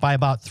short by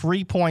about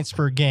 3 points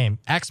per game.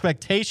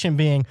 Expectation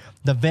being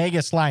the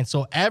Vegas line.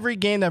 So every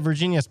game that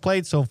Virginia's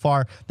played so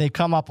far, they've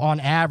come up on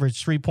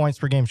average 3 points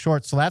per game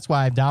short. So that's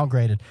why I've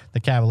downgraded the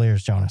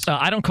Cavaliers, Jonas.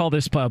 I don't call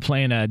this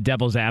playing a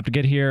devil's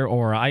advocate here,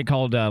 or I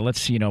called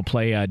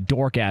play a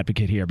dork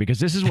advocate here,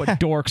 because this is what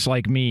dorks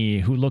like me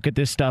who look at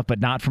this stuff but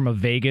not from a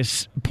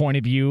Vegas point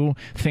of view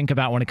think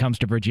about when it comes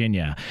to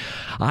Virginia.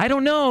 I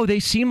don't know. They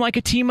seem like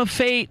a team of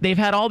fate. They've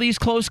had all these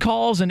close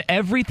calls and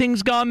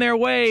everything's gone their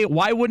way.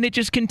 Why wouldn't it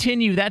just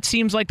continue? That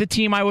seems like the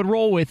team I would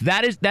roll with.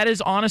 That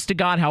is honest to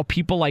God how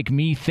people like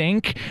me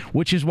think,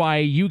 which is why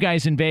you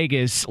guys in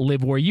Vegas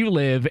live where you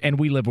live and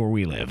we live where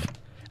we live.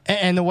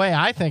 And the way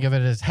I think of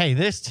it is, hey,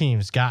 this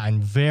team's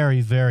gotten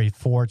very, very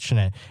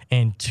fortunate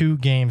in 2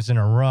 games in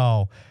a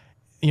row.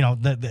 You know,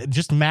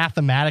 just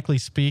mathematically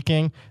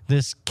speaking,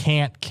 this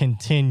can't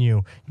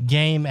continue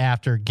game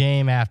after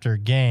game after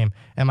game.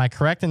 Am I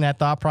correct in that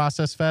thought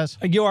process, Fez?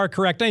 You are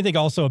correct. I think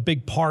also a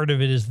big part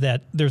of it is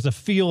that there's a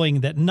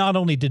feeling that not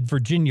only did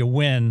Virginia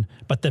win,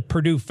 but that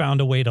Purdue found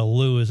a way to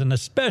lose, and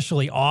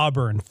especially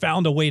Auburn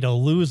found a way to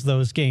lose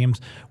those games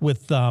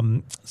with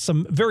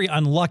some very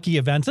unlucky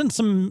events and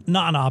some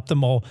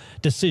non-optimal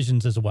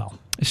decisions as well.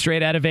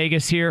 Straight out of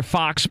Vegas here,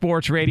 Fox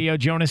Sports Radio.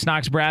 Jonas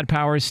Knox, Brad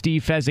Powers,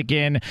 Steve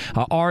Fezzik.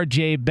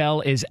 RJ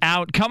Bell is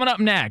out. Coming up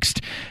next,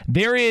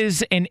 there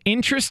is an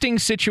interesting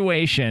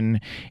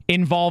situation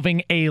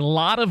involving a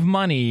lot of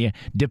money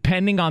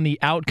depending on the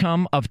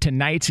outcome of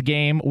tonight's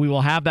game. We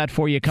will have that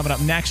for you coming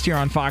up next here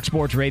on Fox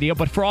Sports Radio.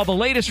 But for all the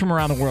latest from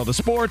around the world of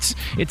sports,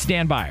 it's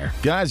Dan Byer.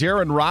 Guys,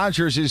 Aaron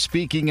Rodgers is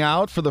speaking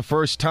out for the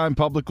first time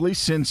publicly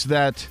since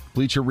that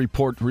Bleacher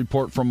Report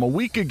from a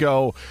week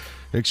ago,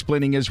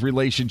 explaining his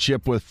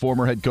relationship with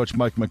former head coach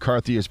Mike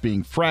McCarthy as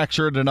being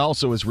fractured, and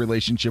also his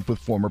relationship with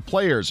former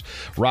players.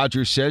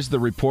 Rodgers says the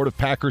report of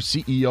Packers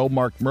CEO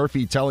Mark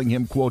Murphy telling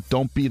him, quote,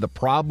 "Don't be the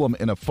problem"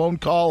 in a phone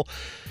call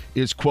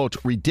is, quote,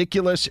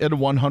 ridiculous and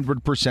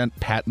 100%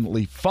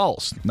 patently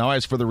false. Now,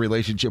 as for the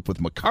relationship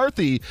with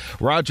McCarthy,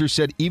 Rodgers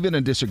said even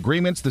in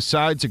disagreements, the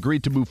sides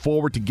agreed to move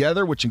forward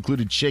together, which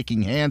included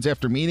shaking hands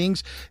after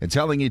meetings and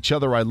telling each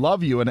other, "I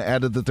love you," and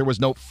added that there was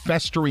no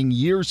festering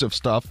years of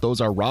stuff. Those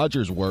are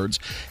Rodgers' words.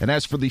 And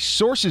as for the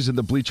sources in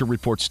the Bleacher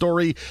Report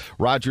story,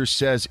 Rodgers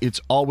says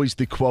it's always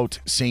the, quote,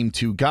 "same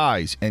 2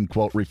 guys," end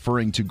quote,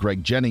 referring to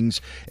Greg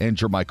Jennings and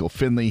Jermichael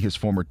Finley, his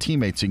former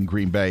teammates in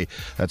Green Bay.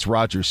 That's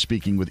Rodgers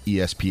speaking with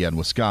ESPN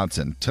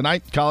Wisconsin.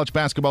 Tonight, college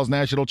basketball's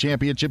national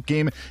championship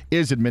game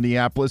is in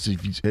Minneapolis,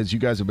 as you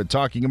guys have been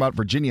talking about.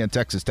 Virginia and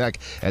Texas Tech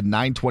at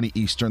 9:20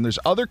 Eastern. There's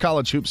other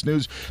college hoops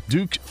news.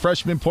 Duke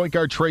freshman point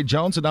guard Trey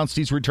Jones announced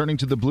he's returning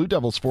to the Blue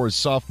Devils for his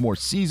sophomore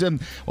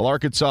season, while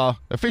Arkansas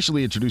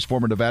officially introduced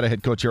former Nevada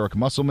head coach Eric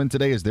Musselman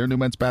today as their new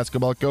men's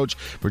basketball coach.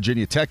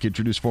 Virginia Tech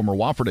introduced former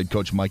Wofford head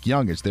coach Mike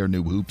Young as their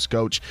new hoops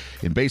coach.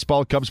 In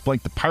baseball, Cubs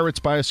blanked the Pirates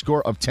by a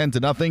score of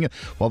 10-0,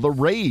 while the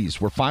Rays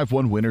were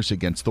 5-1 winners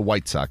against the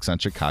White Sox on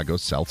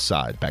Chicago's South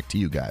Side. Back to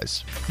you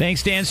guys.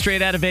 Thanks, Dan.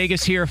 Straight out of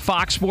Vegas here,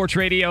 Fox Sports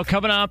Radio.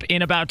 Coming up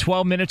in about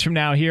 12 minutes from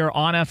now here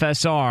on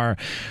FSR,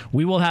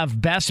 we will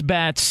have Best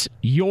Bets,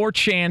 your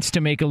chance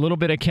to make a little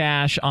bit of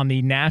cash on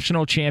the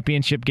national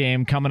championship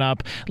game coming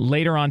up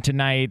later on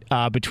tonight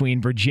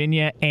between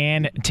Virginia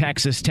and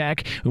Texas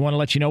Tech. We want to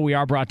let you know we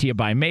are brought to you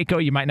by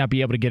Maaco. You might not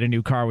be able to get a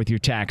new car with your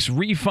tax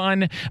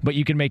refund, but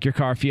you can make your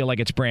car feel like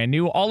it's brand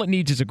new. All it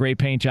needs is a great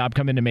paint job.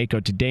 Come into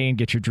Maaco today and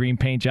get your dream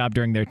paint job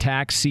during their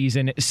tax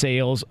season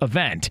sales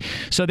event.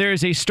 So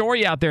there's a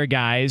story out there,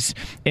 guys,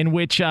 in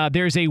which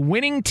there's a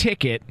winning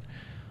ticket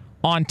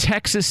on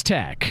Texas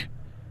Tech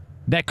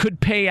that could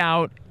pay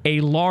out a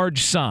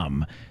large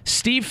sum.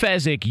 Steve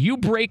Fezzik, you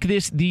break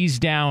these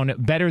down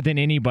better than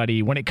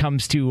anybody when it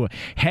comes to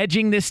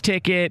hedging this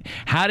ticket,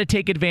 how to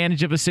take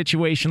advantage of a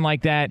situation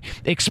like that.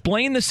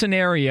 Explain the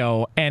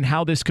scenario and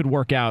how this could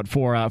work out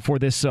for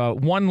this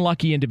one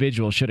lucky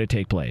individual should it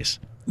take place.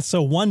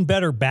 So one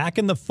bettor back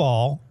in the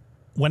fall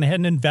went ahead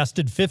and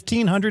invested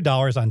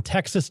 $1,500 on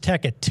Texas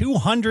Tech at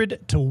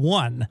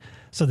 200-1.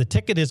 So the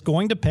ticket is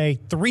going to pay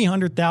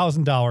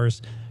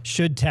 $300,000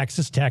 should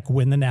Texas Tech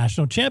win the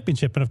national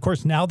championship. And, of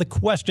course, now the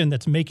question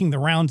that's making the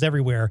rounds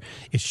everywhere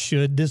is,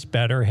 should this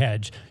bettor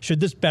hedge? Should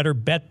this bettor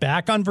bet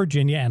back on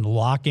Virginia and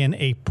lock in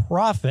a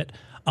profit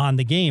on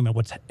the game? And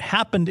what's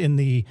happened in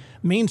the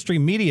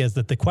mainstream media is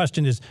that the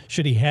question is,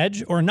 should he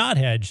hedge or not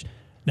hedge?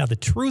 Now, the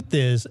truth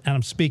is, and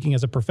I'm speaking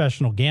as a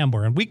professional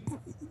gambler, and we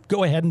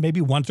go ahead and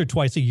maybe once or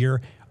twice a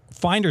year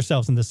find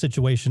ourselves in this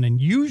situation. And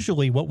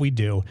usually what we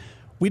do,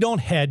 we don't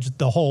hedge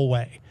the whole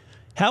way.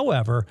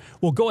 However,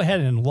 we'll go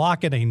ahead and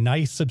lock in a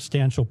nice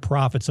substantial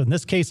profit. So in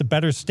this case, a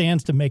bettor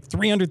stands to make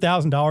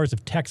 $300,000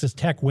 if Texas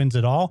Tech wins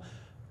it all.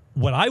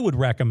 what I would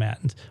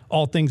recommend,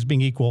 all things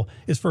being equal,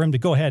 is for him to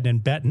go ahead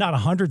and bet not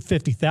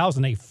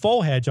 $150,000, a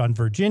full hedge on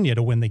Virginia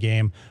to win the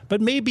game,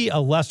 but maybe a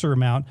lesser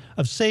amount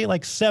of, say,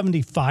 like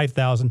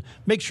 $75,000.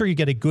 Make sure you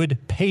get a good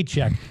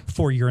paycheck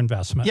for your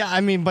investment. Yeah, I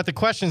mean, but the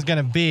question is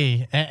going to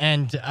be,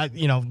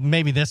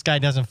 maybe this guy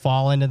doesn't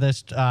fall into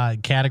this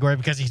category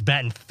because he's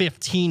betting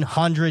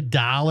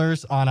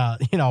 $1,500 on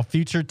a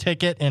future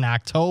ticket in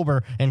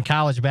October in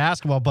college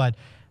basketball. But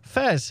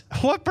Fez,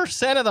 what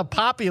percent of the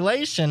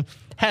population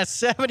has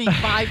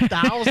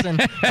 $75,000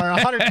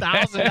 or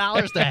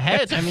 $100,000 to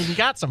hedge? I mean, you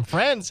got some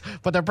friends,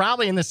 but they're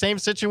probably in the same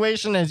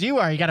situation as you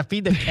are. You got to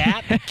feed the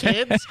cat, the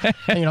kids,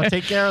 and,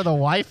 take care of the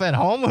wife at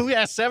home. Who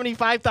has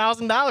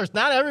 $75,000?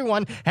 Not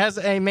everyone has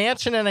a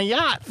mansion and a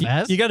yacht,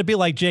 Fez. You got to be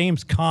like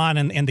James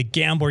Caan and the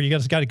gambler. You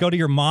just got to go to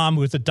your mom,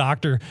 who's a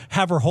doctor,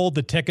 have her hold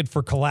the ticket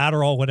for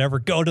collateral, whatever.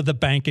 Go to the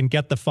bank and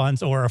get the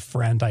funds, or a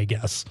friend, I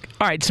guess.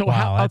 All right. So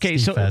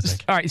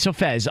so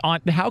Fez,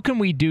 how can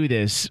we do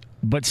this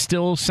but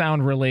still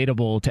sound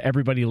relatable to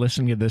everybody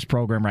listening to this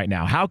program right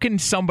now? How can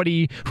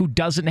somebody who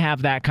doesn't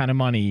have that kind of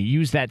money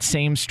use that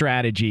same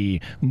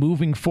strategy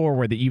moving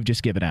forward that you've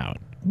just given out?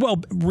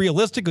 Well,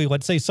 realistically,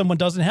 let's say someone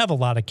doesn't have a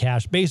lot of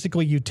cash.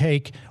 Basically, you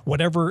take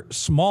whatever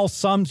small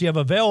sums you have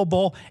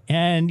available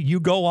and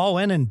you go all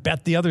in and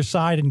bet the other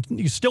side, and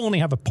you still only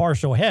have a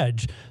partial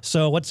hedge.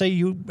 So let's say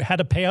you had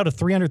a payout of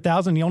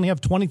 $300,000, you only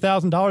have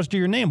 $20,000 to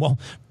your name. Well,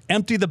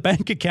 empty the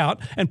bank account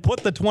and put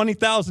the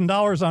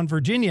 $20,000 on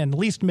Virginia, and at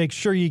least make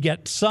sure you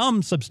get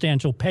some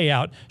substantial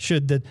payout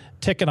should the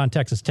ticket on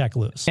Texas Tech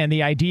lose. And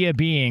the idea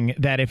being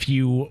that if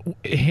you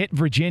hit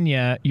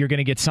Virginia, you're going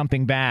to get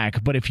something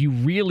back, but if you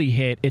really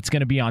hit, it's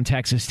going to be on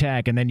Texas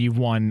Tech, and then you've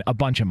won a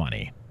bunch of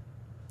money.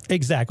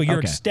 Exactly.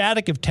 You're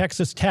ecstatic if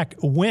Texas Tech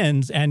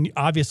wins, and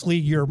obviously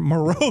you're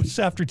morose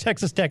after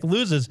Texas Tech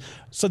loses.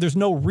 So there's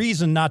no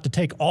reason not to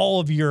take all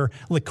of your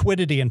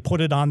liquidity and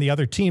put it on the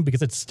other team,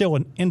 because it's still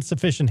an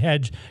insufficient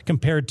hedge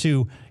compared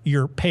to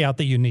your payout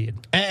that you need.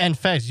 And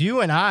Fez,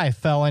 you and I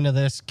fell into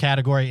this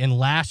category in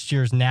last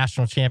year's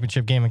national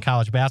championship game in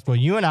college basketball.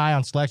 You and I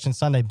on Selection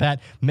Sunday bet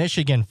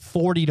Michigan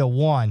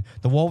 40-1.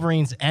 The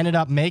Wolverines ended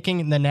up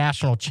making the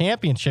national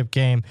championship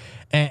game.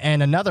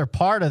 And another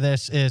part of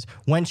this is,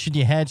 when should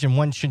you hedge and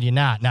when should you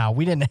not? Now,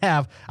 we didn't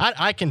have,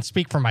 I can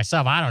speak for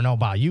myself. I don't know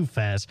about you,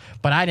 Fez,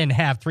 but I didn't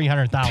have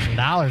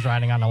 $300,000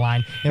 riding on the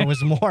line. It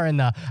was more in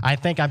the, I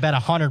think I bet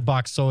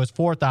 $100, so it was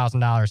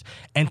 $4,000.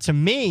 And to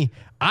me,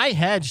 I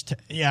hedged.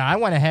 Yeah, I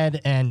went ahead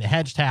and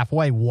hedged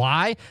halfway.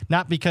 Why?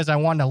 Not because I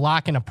wanted to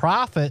lock in a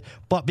profit,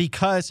 but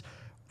because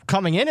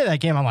coming into that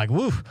game, I'm like,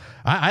 woo,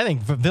 I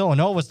think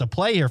Villanova's the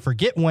play here.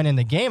 Forget winning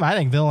the game. I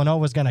think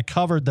Villanova's going to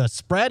cover the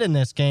spread in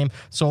this game.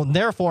 So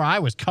therefore, I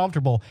was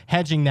comfortable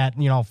hedging that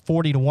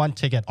 40-1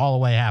 ticket all the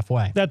way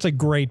halfway. That's a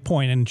great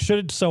point. And should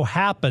it so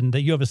happen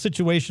that you have a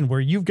situation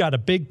where you've got a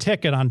big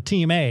ticket on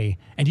Team A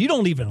and you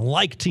don't even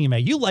like Team A,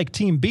 you like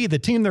Team B, the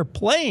team they're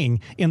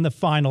playing in the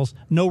finals,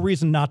 no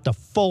reason not to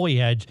fully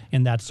hedge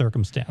in that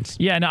circumstance.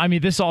 Yeah, no, I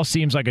mean, this all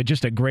seems like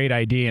just a great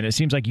idea, and it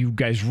seems like you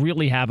guys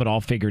really have it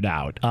all figured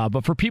out.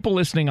 But for people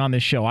listening on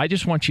this show, I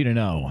just want you to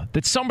know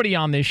that somebody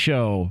on this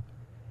show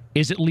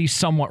is at least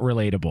somewhat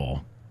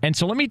relatable. And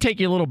so let me take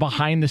you a little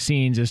behind the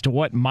scenes as to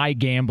what my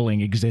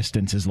gambling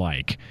existence is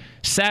like.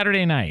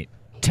 Saturday night,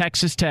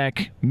 Texas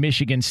Tech,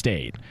 Michigan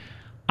State.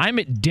 I'm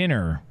at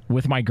dinner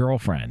with my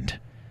girlfriend,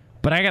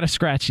 but I got to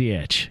scratch the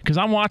itch because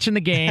I'm watching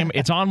the game.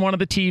 It's on one of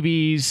the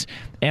TVs,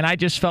 and I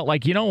just felt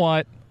like, you know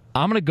what?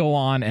 I'm going to go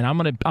on and I'm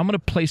going to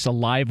place a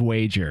live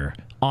wager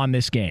on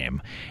this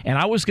game. And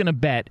I was going to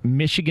bet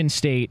Michigan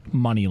State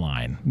money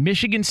line.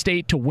 Michigan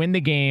State to win the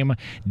game,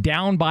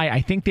 down by,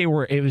 I think it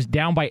was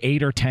down by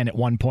 8 or 10 at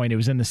one point. It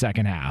was in the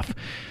second half.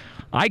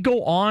 I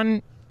go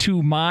on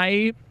to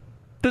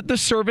the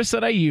service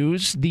that I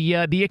use,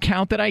 the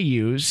account that I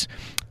use,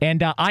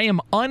 and I am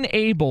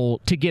unable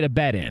to get a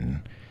bet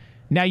in.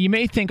 Now, you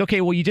may think, okay,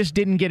 well, you just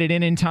didn't get it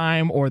in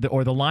time, or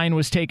the line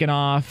was taken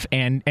off,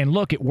 and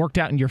look, it worked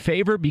out in your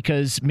favor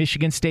because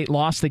Michigan State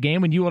lost the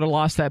game and you would have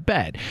lost that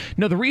bet.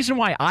 No, the reason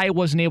why I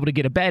wasn't able to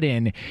get a bet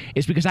in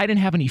is because I didn't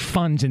have any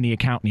funds in the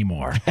account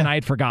anymore, and I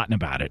had forgotten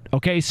about it.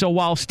 Okay, so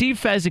while Steve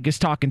Fezzik is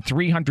talking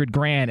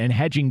 $300,000 and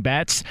hedging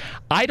bets,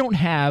 I don't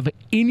have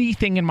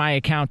anything in my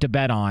account to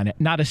bet on,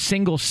 not a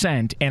single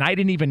cent, and I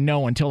didn't even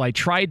know until I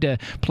tried to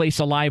place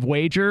a live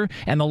wager,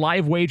 and the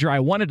live wager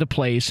I wanted to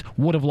place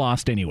would have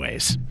lost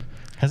anyways.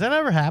 Has that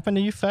ever happened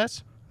to you,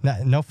 Fez?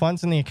 No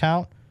funds in the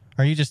account?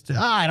 Or you just,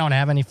 I don't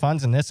have any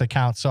funds in this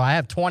account, so I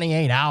have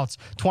 28 outs,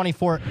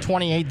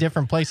 28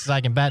 different places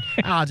I can bet.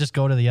 I'll just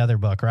go to the other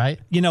book, right?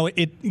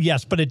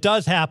 Yes, but it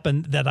does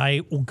happen that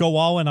I will go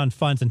all in on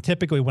funds, and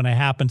typically when it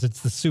happens,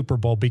 it's the Super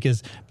Bowl,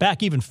 because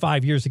back even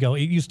 5 years ago,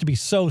 it used to be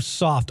so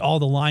soft, all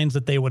the lines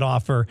that they would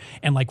offer,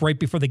 and like right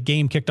before the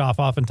game kicked off,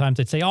 oftentimes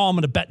they'd say, I'm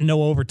going to bet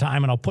no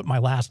overtime, and I'll put my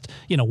last,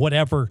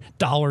 whatever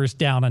dollars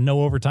down on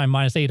no overtime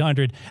minus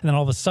 800, and then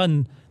all of a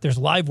sudden, there's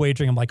live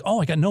wagering. I'm like,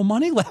 I got no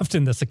money left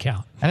in this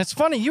account. And it's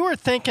funny, you were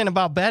thinking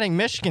about betting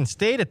Michigan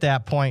State at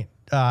that point,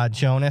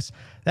 Jonas.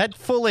 that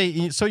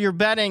fully. So you're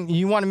betting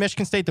you want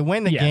Michigan State to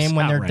win the game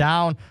when they're outright.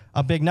 down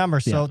a big number.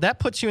 So that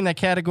puts you in that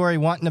category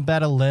wanting to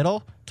bet a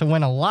little to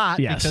win a lot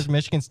because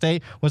Michigan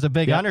State was a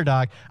big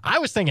underdog. I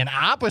was thinking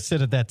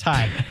opposite at that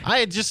time. I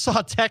had just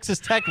saw Texas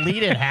Tech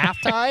lead at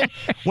halftime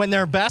when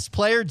their best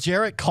player,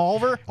 Jarrett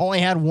Culver, only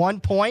had 1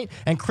 point,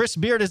 and Chris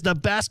Beard is the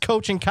best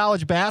coach in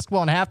college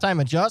basketball in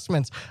halftime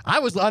adjustments. I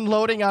was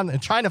unloading on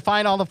trying to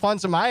find all the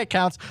funds in my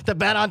accounts to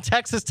bet on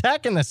Texas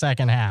Tech in the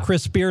second half.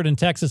 Chris Beard and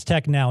Texas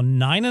Tech now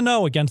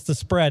 9-0 against the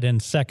spread in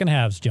second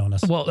halves,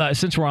 Jonas. Well,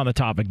 since we're on the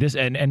topic, this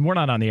and we're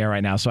not on the air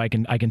right now, so I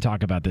can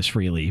talk about this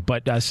freely.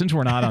 But since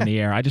we're not on the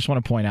air, I just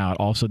want to point out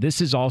also, this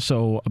is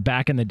also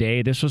back in the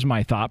day, this was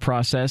my thought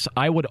process.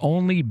 I would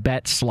only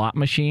bet slot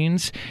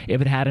machines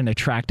if it had an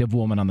attractive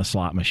woman on the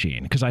slot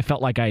machine because I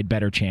felt like I had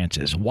better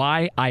chances.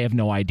 Why? I have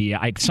no idea.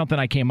 Something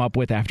I came up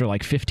with after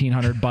like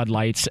 1,500 Bud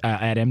Lights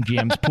at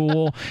MGM's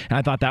pool, and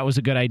I thought that was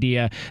a good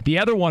idea. The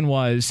other one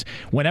was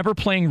whenever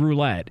playing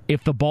roulette,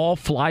 if the ball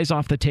flies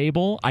off the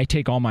table, I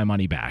take all my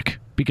money back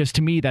because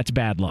to me, that's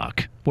bad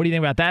luck. What do you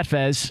think about that,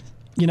 Fez?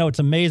 You know, it's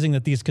amazing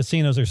that these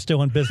casinos are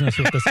still in business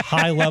with this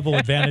high-level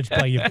advantage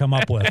play you've come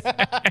up with.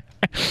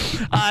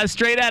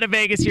 Straight out of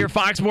Vegas here,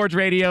 Fox Sports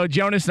Radio.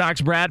 Jonas Knox,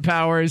 Brad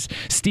Powers,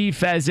 Steve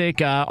Fezzik.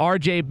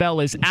 RJ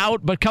Bell is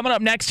out. But coming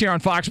up next here on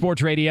Fox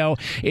Sports Radio,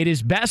 it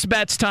is Best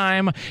Bets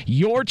time.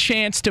 Your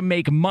chance to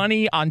make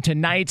money on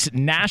tonight's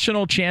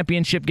national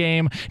championship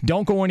game.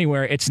 Don't go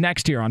anywhere. It's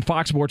next here on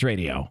Fox Sports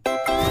Radio.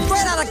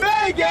 Straight out of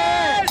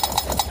Vegas!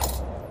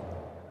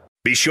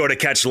 Be sure to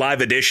catch live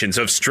editions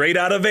of Straight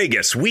Out of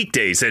Vegas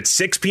weekdays at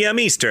 6 p.m.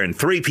 Eastern,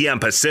 3 p.m.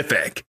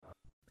 Pacific.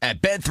 At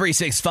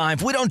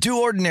Bet365, we don't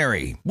do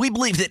ordinary. We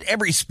believe that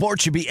every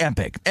sport should be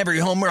epic. Every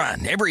home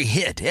run, every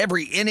hit,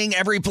 every inning,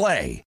 every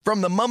play. From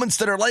the moments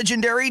that are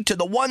legendary to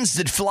the ones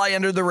that fly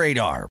under the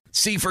radar.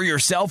 See for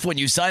yourself when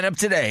you sign up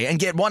today and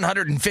get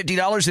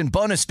 $150 in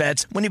bonus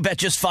bets when you bet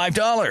just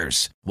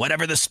 $5.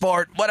 Whatever the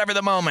sport, whatever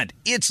the moment,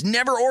 it's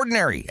never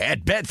ordinary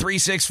at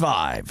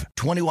Bet365.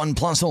 21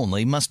 plus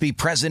only. Must be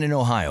present in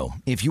Ohio.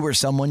 If you or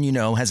someone you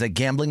know has a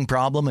gambling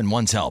problem and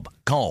wants help,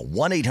 call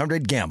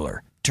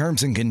 1-800-GAMBLER.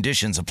 Terms and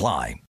conditions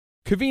apply.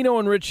 Covino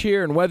and Rich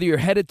here, and whether you're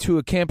headed to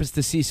a campus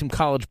to see some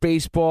college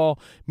baseball,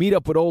 meet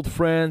up with old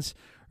friends,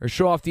 or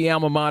show off the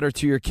alma mater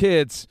to your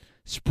kids,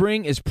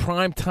 spring is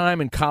prime time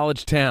in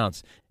college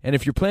towns. And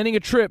if you're planning a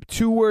trip,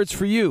 2 words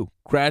for you: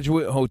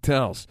 Graduate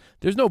Hotels.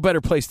 There's no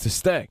better place to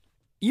stay.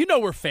 You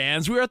know we're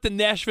fans. We were at the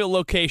Nashville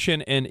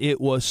location, and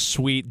it was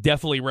sweet.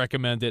 Definitely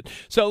recommend it.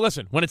 So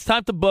listen, when it's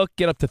time to book,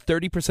 get up to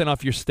 30%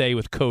 off your stay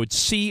with code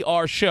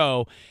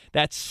CRSHOW.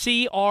 That's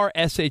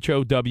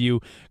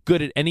CRSHOW.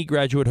 Good at any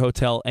Graduate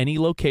Hotel, any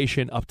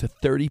location, up to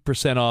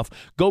 30% off.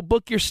 Go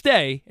book your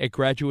stay at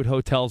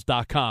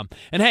graduatehotels.com.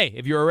 And hey,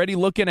 if you're already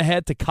looking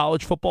ahead to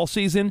college football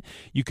season,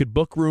 you could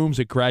book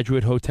rooms at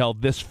Graduate Hotel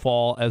this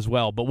fall as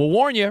well. But we'll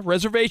warn you,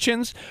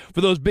 reservations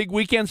for those big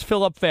weekends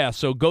fill up fast,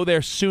 so go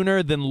there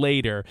sooner than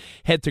later.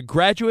 Head to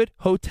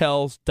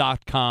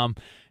graduatehotels.com.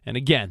 And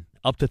again,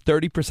 up to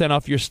 30%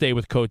 off your stay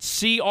with code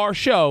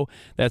CRSHOW.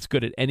 That's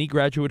good at any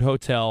Graduate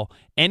Hotel,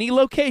 any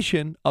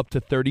location, up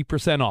to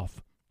 30%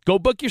 off. Go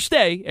book your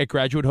stay at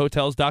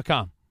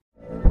graduatehotels.com.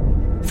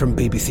 From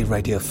BBC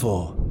Radio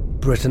 4,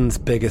 Britain's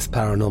biggest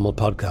paranormal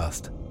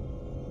podcast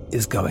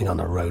is going on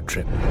a road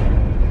trip.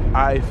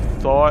 I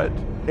thought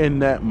in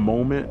that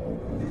moment,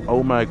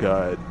 oh my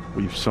God,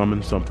 we've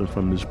summoned something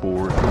from this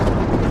board.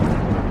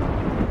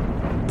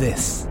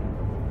 This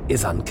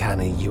is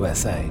Uncanny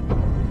USA.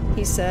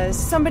 He says,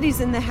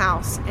 somebody's in the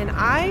house, and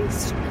I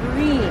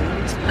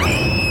screamed.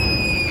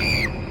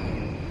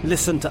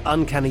 Listen to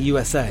Uncanny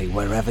USA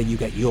wherever you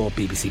get your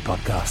BBC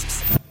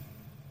podcasts,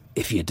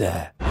 if you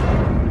dare.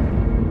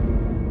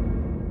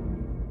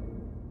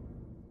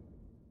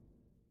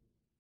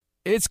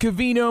 It's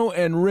Covino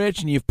and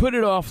Rich, and you've put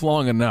it off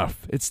long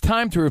enough. It's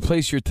time to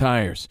replace your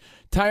tires.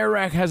 Tire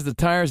Rack has the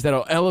tires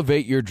that'll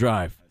elevate your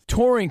drive.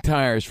 Touring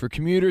tires for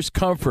commuters'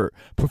 comfort,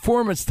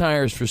 performance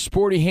tires for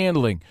sporty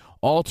handling,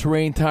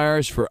 all-terrain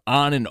tires for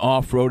on- and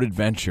off-road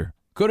adventure.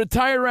 Go to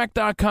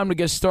TireRack.com to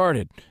get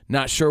started.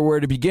 Not sure where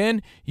to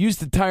begin? Use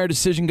the Tire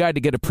Decision Guide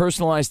to get a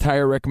personalized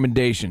tire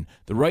recommendation.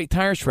 The right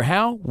tires for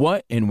how,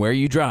 what, and where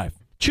you drive.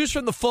 Choose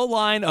from the full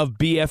line of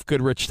BF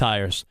Goodrich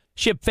tires.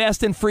 Ship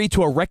fast and free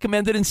to a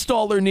recommended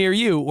installer near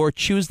you, or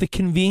choose the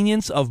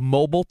convenience of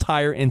mobile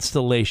tire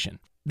installation.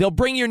 They'll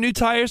bring your new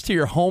tires to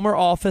your home or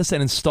office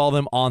and install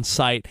them on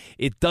site.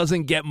 It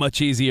doesn't get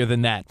much easier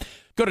than that.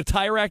 Go to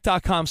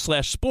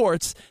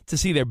TireRack.com/sports to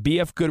see their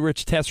BF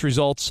Goodrich test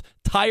results,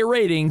 tire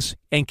ratings,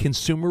 and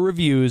consumer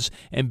reviews,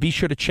 and be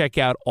sure to check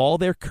out all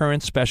their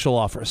current special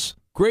offers.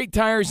 Great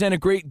tires and a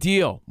great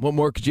deal. What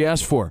more could you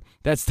ask for?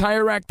 That's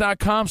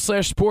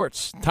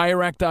TireRack.com/sports.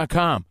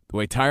 TireRack.com, the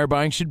way tire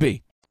buying should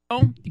be.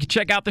 You can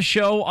check out the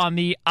show on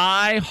the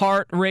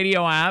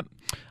iHeartRadio app.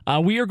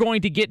 We are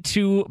going to get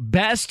to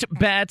best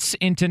bets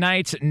in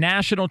tonight's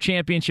national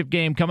championship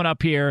game coming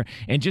up here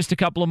in just a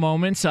couple of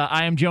moments.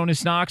 I am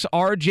Jonas Knox.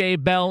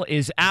 RJ Bell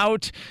is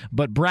out,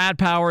 but Brad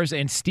Powers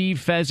and Steve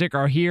Fezzik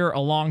are here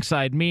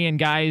alongside me. And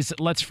guys,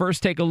 let's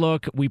first take a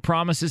look. We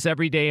promise this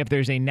every day. If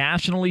there's a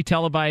nationally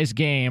televised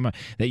game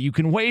that you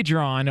can wager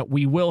on,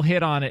 we will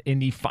hit on it in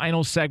the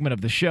final segment of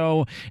the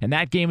show. And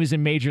that game is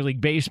in Major League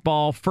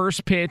Baseball.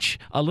 First pitch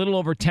a little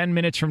over 10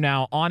 minutes from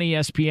now on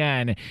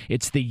ESPN.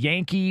 It's the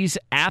Yankees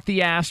at the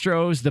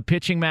Astros. The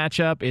pitching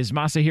matchup is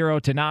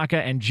Masahiro Tanaka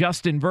and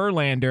Justin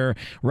Verlander.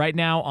 Right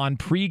now on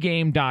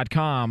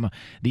pregame.com,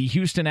 the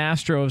Houston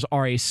Astros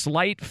are a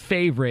slight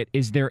favorite.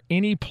 Is there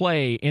any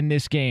play in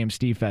this game,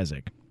 Steve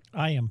Fezzik?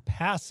 I am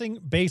passing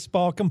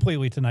baseball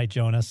completely tonight,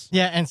 Jonas.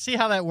 Yeah, and see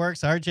how that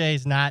works.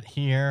 RJ's not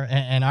here,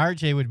 and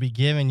RJ would be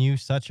giving you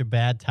such a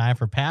bad time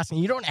for passing.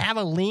 You don't have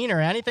a lean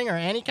or anything or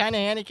any kind of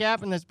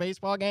handicap in this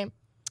baseball game?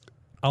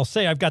 I'll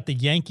say I've got the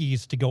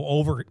Yankees to go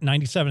over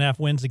 97.5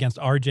 wins against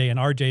RJ, and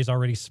RJ's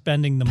already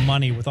spending the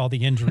money with all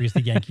the injuries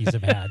the Yankees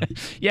have had.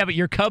 Yeah, but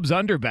your Cubs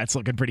under bet's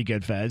looking pretty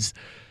good, Fez.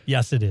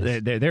 Yes, it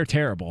is. They're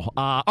terrible.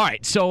 All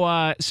right,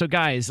 so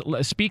guys,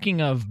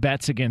 speaking of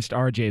bets against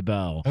RJ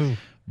Bell,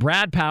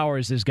 Brad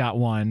Powers has got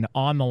one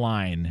on the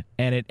line,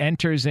 and it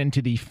enters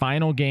into the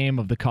final game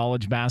of the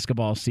college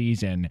basketball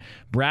season.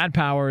 Brad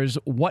Powers,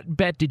 what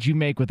bet did you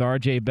make with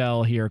RJ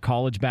Bell here,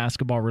 college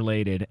basketball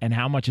related, and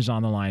how much is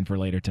on the line for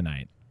later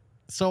tonight?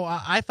 So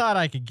I thought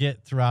I could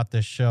get throughout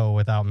this show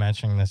without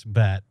mentioning this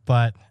bet,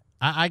 but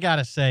I got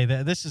to say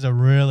that this is a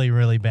really,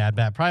 really bad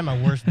bet. Probably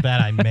my worst bet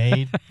I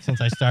made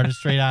since I started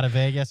Straight Out of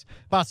Vegas.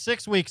 About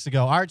 6 weeks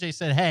ago, RJ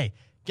said, hey,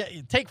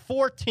 take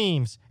 4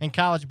 teams in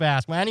college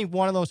basketball. Any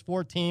one of those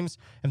 4 teams,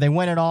 if they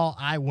win it all,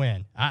 I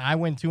win. I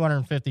win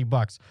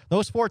 $250.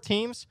 Those 4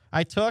 teams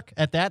I took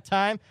at that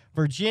time,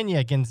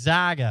 Virginia,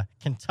 Gonzaga,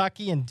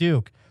 Kentucky, and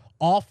Duke.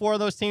 All 4 of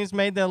those teams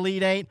made the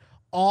Elite Eight.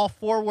 All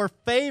 4 were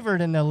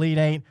favored in the Elite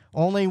Eight.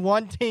 Only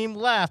one team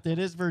left. It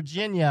is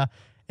Virginia.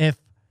 If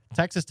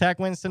Texas Tech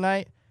wins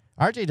tonight,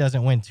 RJ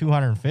doesn't win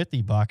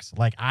 $250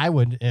 like I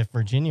would if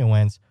Virginia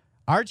wins.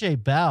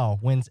 RJ Bell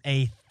wins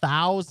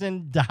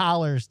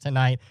 $1,000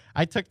 tonight.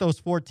 I took those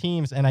 4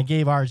 teams and I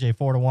gave RJ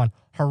 4-1.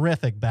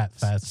 Horrific bet,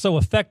 Fez. So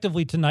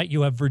effectively tonight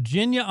you have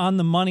Virginia on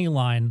the money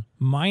line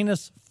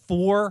minus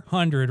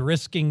 400,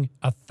 risking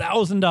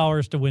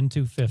 $1,000 to win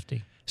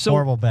 $250.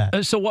 Horrible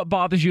bet. So what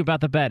bothers you about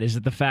the bet? Is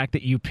it the fact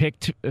that you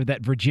picked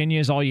that Virginia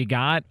is all you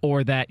got,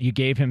 or that you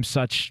gave him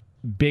such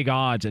big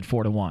odds at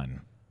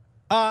 4-1?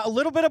 A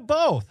little bit of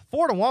both.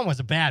 4-1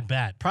 was a bad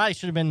bet. Probably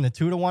should have been in the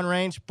 2-1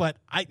 range, but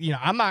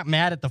I'm not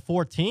mad at the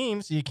 4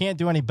 teams. You can't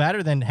do any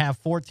better than have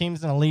 4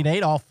 teams in Elite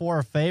Eight. All 4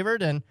 are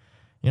favored, and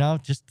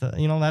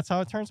that's how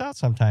it turns out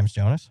sometimes,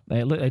 Jonas.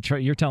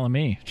 You're telling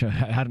me.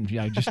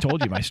 I just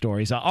told you my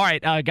stories. All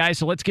right, guys,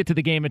 so let's get to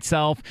the game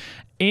itself.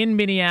 In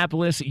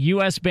Minneapolis,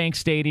 U.S. Bank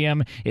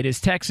Stadium, it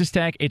is Texas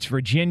Tech. It's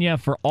Virginia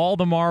for all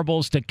the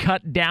marbles to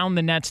cut down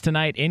the nets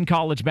tonight in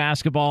college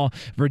basketball.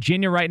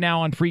 Virginia right now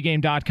on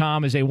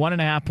pregame.com is a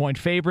 1.5-point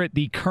favorite.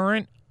 The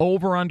current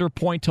over-under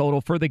point total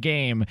for the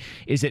game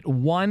is at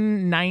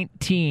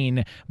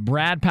 119.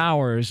 Brad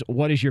Powers,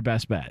 what is your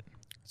best bet?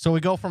 So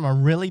we go from a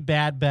really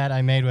bad bet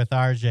I made with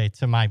RJ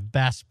to my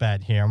best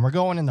bet here, and we're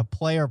going in the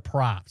player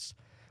props.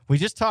 We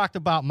just talked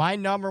about my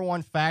number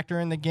 1 factor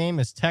in the game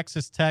is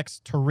Texas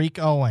Tech's Tariq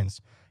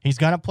Owens. He's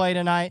going to play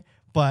tonight,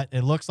 but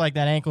it looks like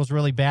that ankle's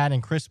really bad,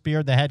 and Chris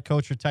Beard, the head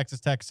coach for Texas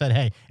Tech, said,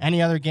 hey, any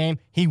other game,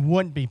 he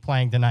wouldn't be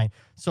playing tonight.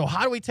 So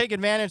how do we take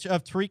advantage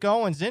of Tariq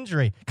Owens'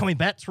 injury? Can we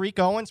bet Tariq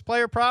Owens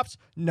player props?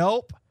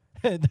 Nope.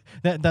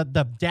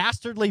 The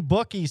dastardly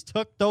bookies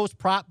took those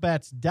prop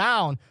bets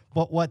down,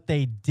 but what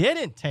they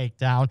didn't take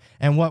down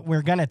and what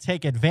we're going to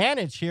take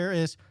advantage here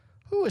is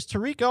who is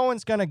Tariq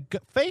Owens going to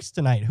face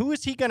tonight? Who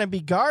is he going to be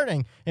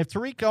guarding? If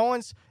Tariq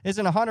Owens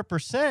isn't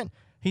 100%,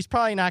 he's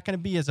probably not going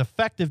to be as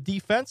effective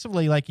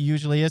defensively like he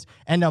usually is.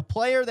 And the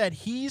player that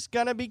he's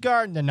going to be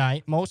guarding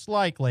tonight, most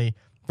likely,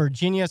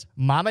 Virginia's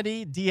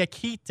Mamadi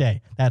Diakite.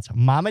 That's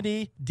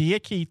Mamadi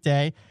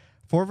Diakite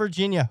for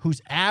Virginia,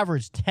 who's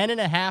averaged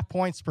 10.5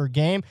 points per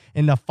game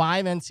in the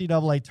 5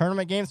 NCAA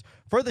tournament games.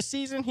 For the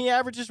season, he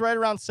averages right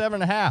around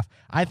 7.5.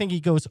 I think he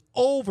goes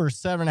over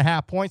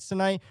 7.5 points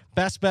tonight.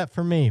 Best bet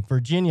for me,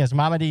 Virginia's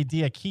Mamadi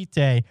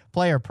Diakite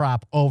player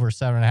prop over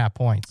 7.5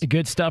 points.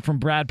 Good stuff from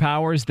Brad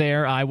Powers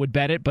there. I would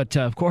bet it, but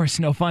of course,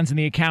 no funds in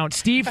the account.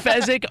 Steve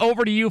Fezzik,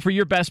 over to you for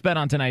your best bet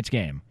on tonight's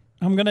game.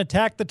 I'm going to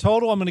attack the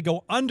total. I'm going to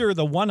go under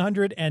the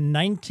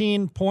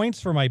 119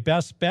 points for my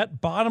best bet.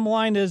 Bottom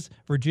line is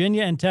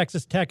Virginia and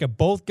Texas Tech have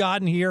both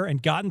gotten here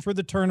and gotten through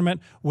the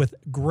tournament with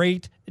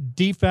great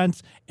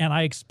defense, and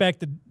I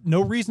expect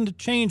no reason to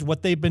change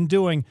what they've been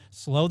doing.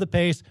 Slow the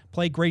pace,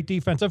 play great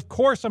defense. Of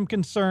course, I'm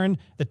concerned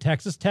that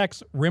Texas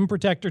Tech's rim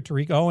protector,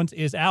 Tariq Owens,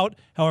 is out.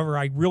 However,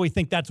 I really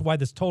think that's why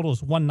this total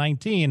is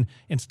 119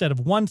 instead of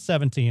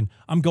 117.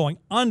 I'm going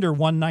under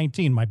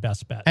 119, my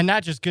best bet. And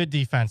not just good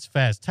defense,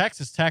 Fez.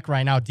 Texas Tech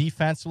right now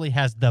defensively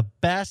has the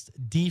best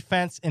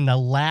defense in the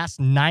last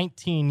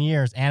 19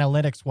 years,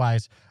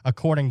 analytics-wise,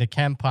 according to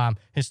KenPom.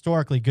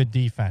 Historically good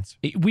defense.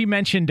 We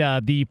mentioned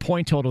the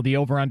point total, the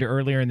over-under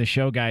earlier in the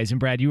show, guys. And,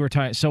 Brad, you were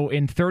talking, so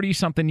in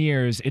 30-something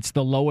years, it's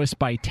the lowest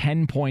by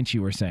 10 points,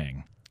 you were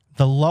saying.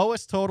 The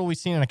lowest total we've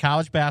seen in a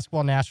college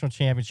basketball national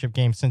championship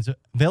game since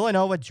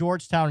Villanova,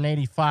 Georgetown in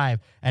 85,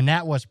 and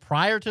that was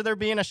prior to there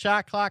being a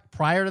shot clock,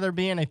 prior to there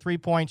being a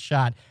three-point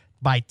shot.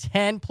 By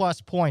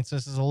 10-plus points,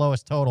 this is the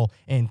lowest total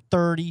in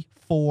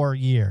 34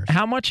 years.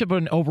 How much of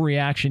an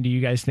overreaction do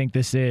you guys think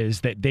this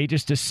is, that they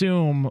just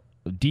assume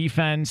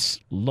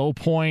defense, low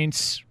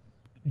points,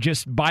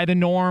 just by the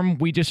norm?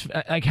 We just,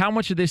 like, how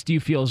much of this do you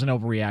feel is an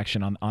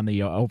overreaction on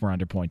the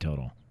over-under point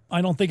total?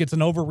 I don't think it's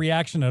an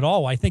overreaction at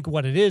all. I think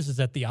what it is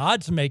that the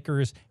odds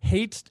makers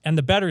and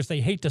the bettors,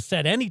 they hate to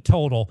set any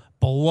total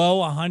below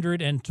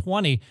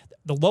 120.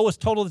 The lowest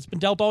total that's been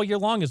dealt all year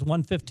long is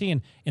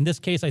 115. In this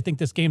case, I think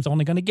this game's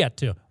only going to get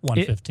to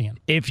 115.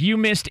 If you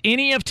missed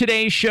any of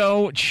today's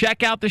show,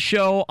 check out the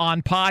show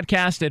on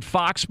podcast at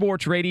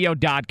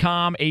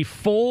foxsportsradio.com. A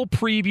full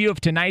preview of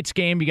tonight's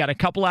game. You got a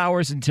couple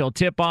hours until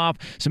tip-off,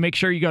 so make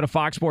sure you go to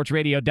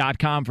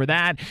foxsportsradio.com for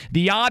that.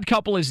 The Odd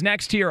Couple is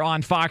next here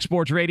on Fox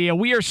Sports Radio.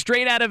 We are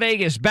straight out of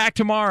Vegas. Back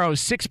tomorrow,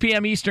 6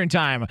 p.m. Eastern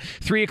Time,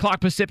 3 o'clock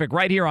Pacific,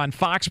 right here on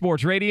Fox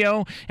Sports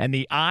Radio and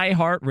the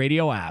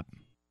iHeartRadio app.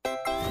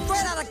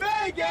 Straight out of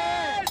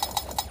Vegas!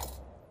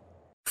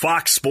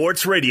 Fox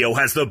Sports Radio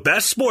has the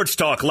best sports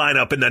talk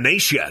lineup in the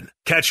nation.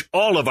 Catch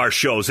all of our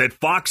shows at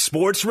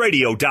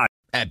foxsportsradio.com.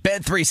 At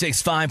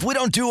Bet365, we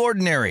don't do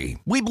ordinary.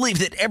 We believe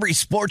that every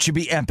sport should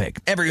be epic.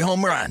 Every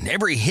home run,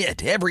 every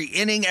hit, every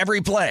inning, every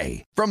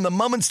play. From the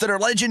moments that are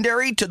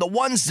legendary to the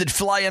ones that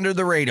fly under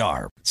the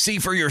radar. See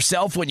for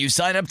yourself when you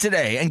sign up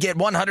today and get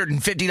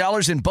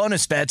 $150 in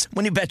bonus bets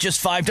when you bet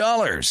just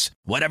 $5.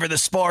 Whatever the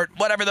sport,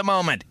 whatever the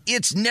moment,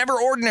 it's never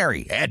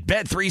ordinary at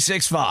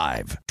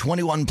Bet365.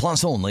 21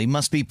 plus only.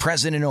 Must be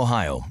present in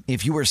Ohio.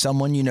 If you or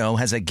someone you know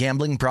has a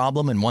gambling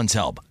problem and wants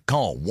help,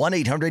 call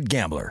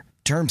 1-800-GAMBLER.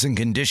 Terms and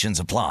conditions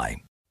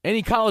apply.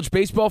 Any college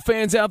baseball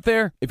fans out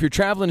there? If you're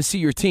traveling to see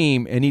your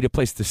team and need a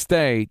place to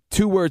stay,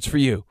 2 words for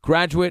you: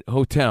 Graduate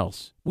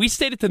Hotels. We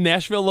stayed at the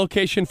Nashville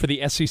location for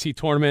the SEC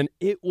tournament.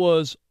 It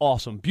was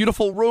awesome.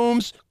 Beautiful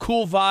rooms,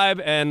 cool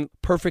vibe, and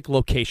perfect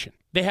location.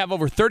 They have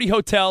over 30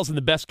 hotels in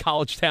the best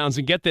college towns,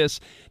 and get this,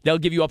 they'll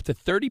give you up to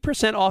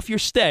 30% off your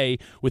stay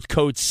with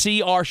code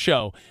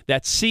CRSHOW.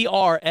 That's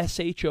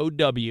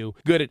CRSHOW.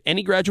 Good at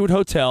any Graduate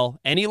Hotel,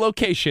 any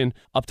location,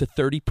 up to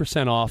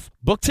 30% off.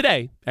 Book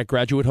today at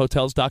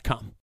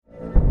graduatehotels.com.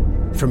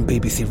 From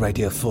BBC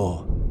Radio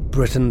 4,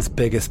 Britain's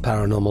biggest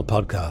paranormal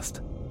podcast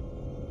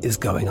is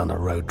going on a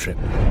road trip.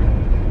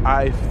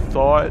 I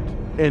thought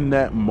in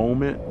that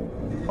moment,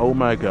 oh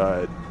my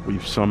God,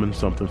 we've summoned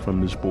something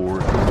from this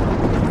board.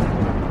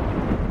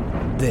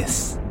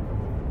 This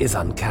is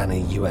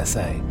Uncanny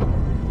USA.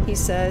 He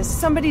says,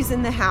 somebody's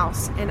in the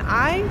house, and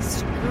I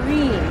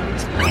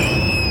screamed.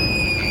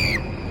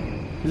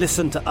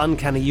 Listen to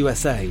Uncanny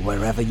USA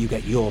wherever you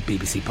get your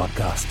BBC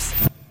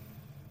podcasts,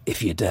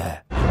 if you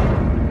dare.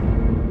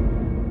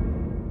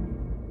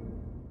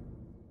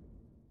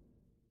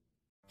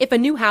 If a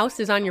new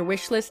house is on your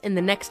wish list in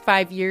the next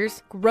 5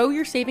 years, grow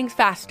your savings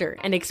faster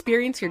and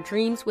experience your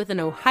dreams with an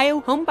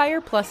Ohio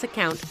Homebuyer Plus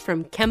account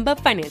from Kemba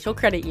Financial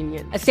Credit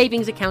Union. A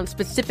savings account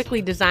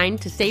specifically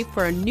designed to save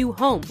for a new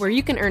home, where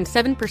you can earn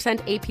 7%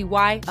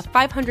 APY,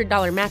 a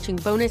 $500 matching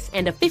bonus,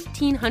 and a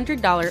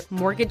 $1,500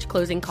 mortgage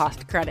closing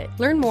cost credit.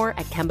 Learn more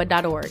at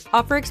Kemba.org.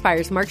 Offer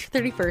expires March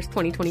 31st,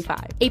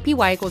 2025.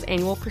 APY equals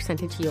annual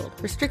percentage yield.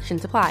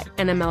 Restrictions apply.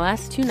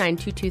 NMLS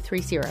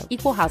 292230.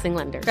 Equal housing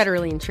lender.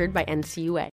 Federally insured by NCUA.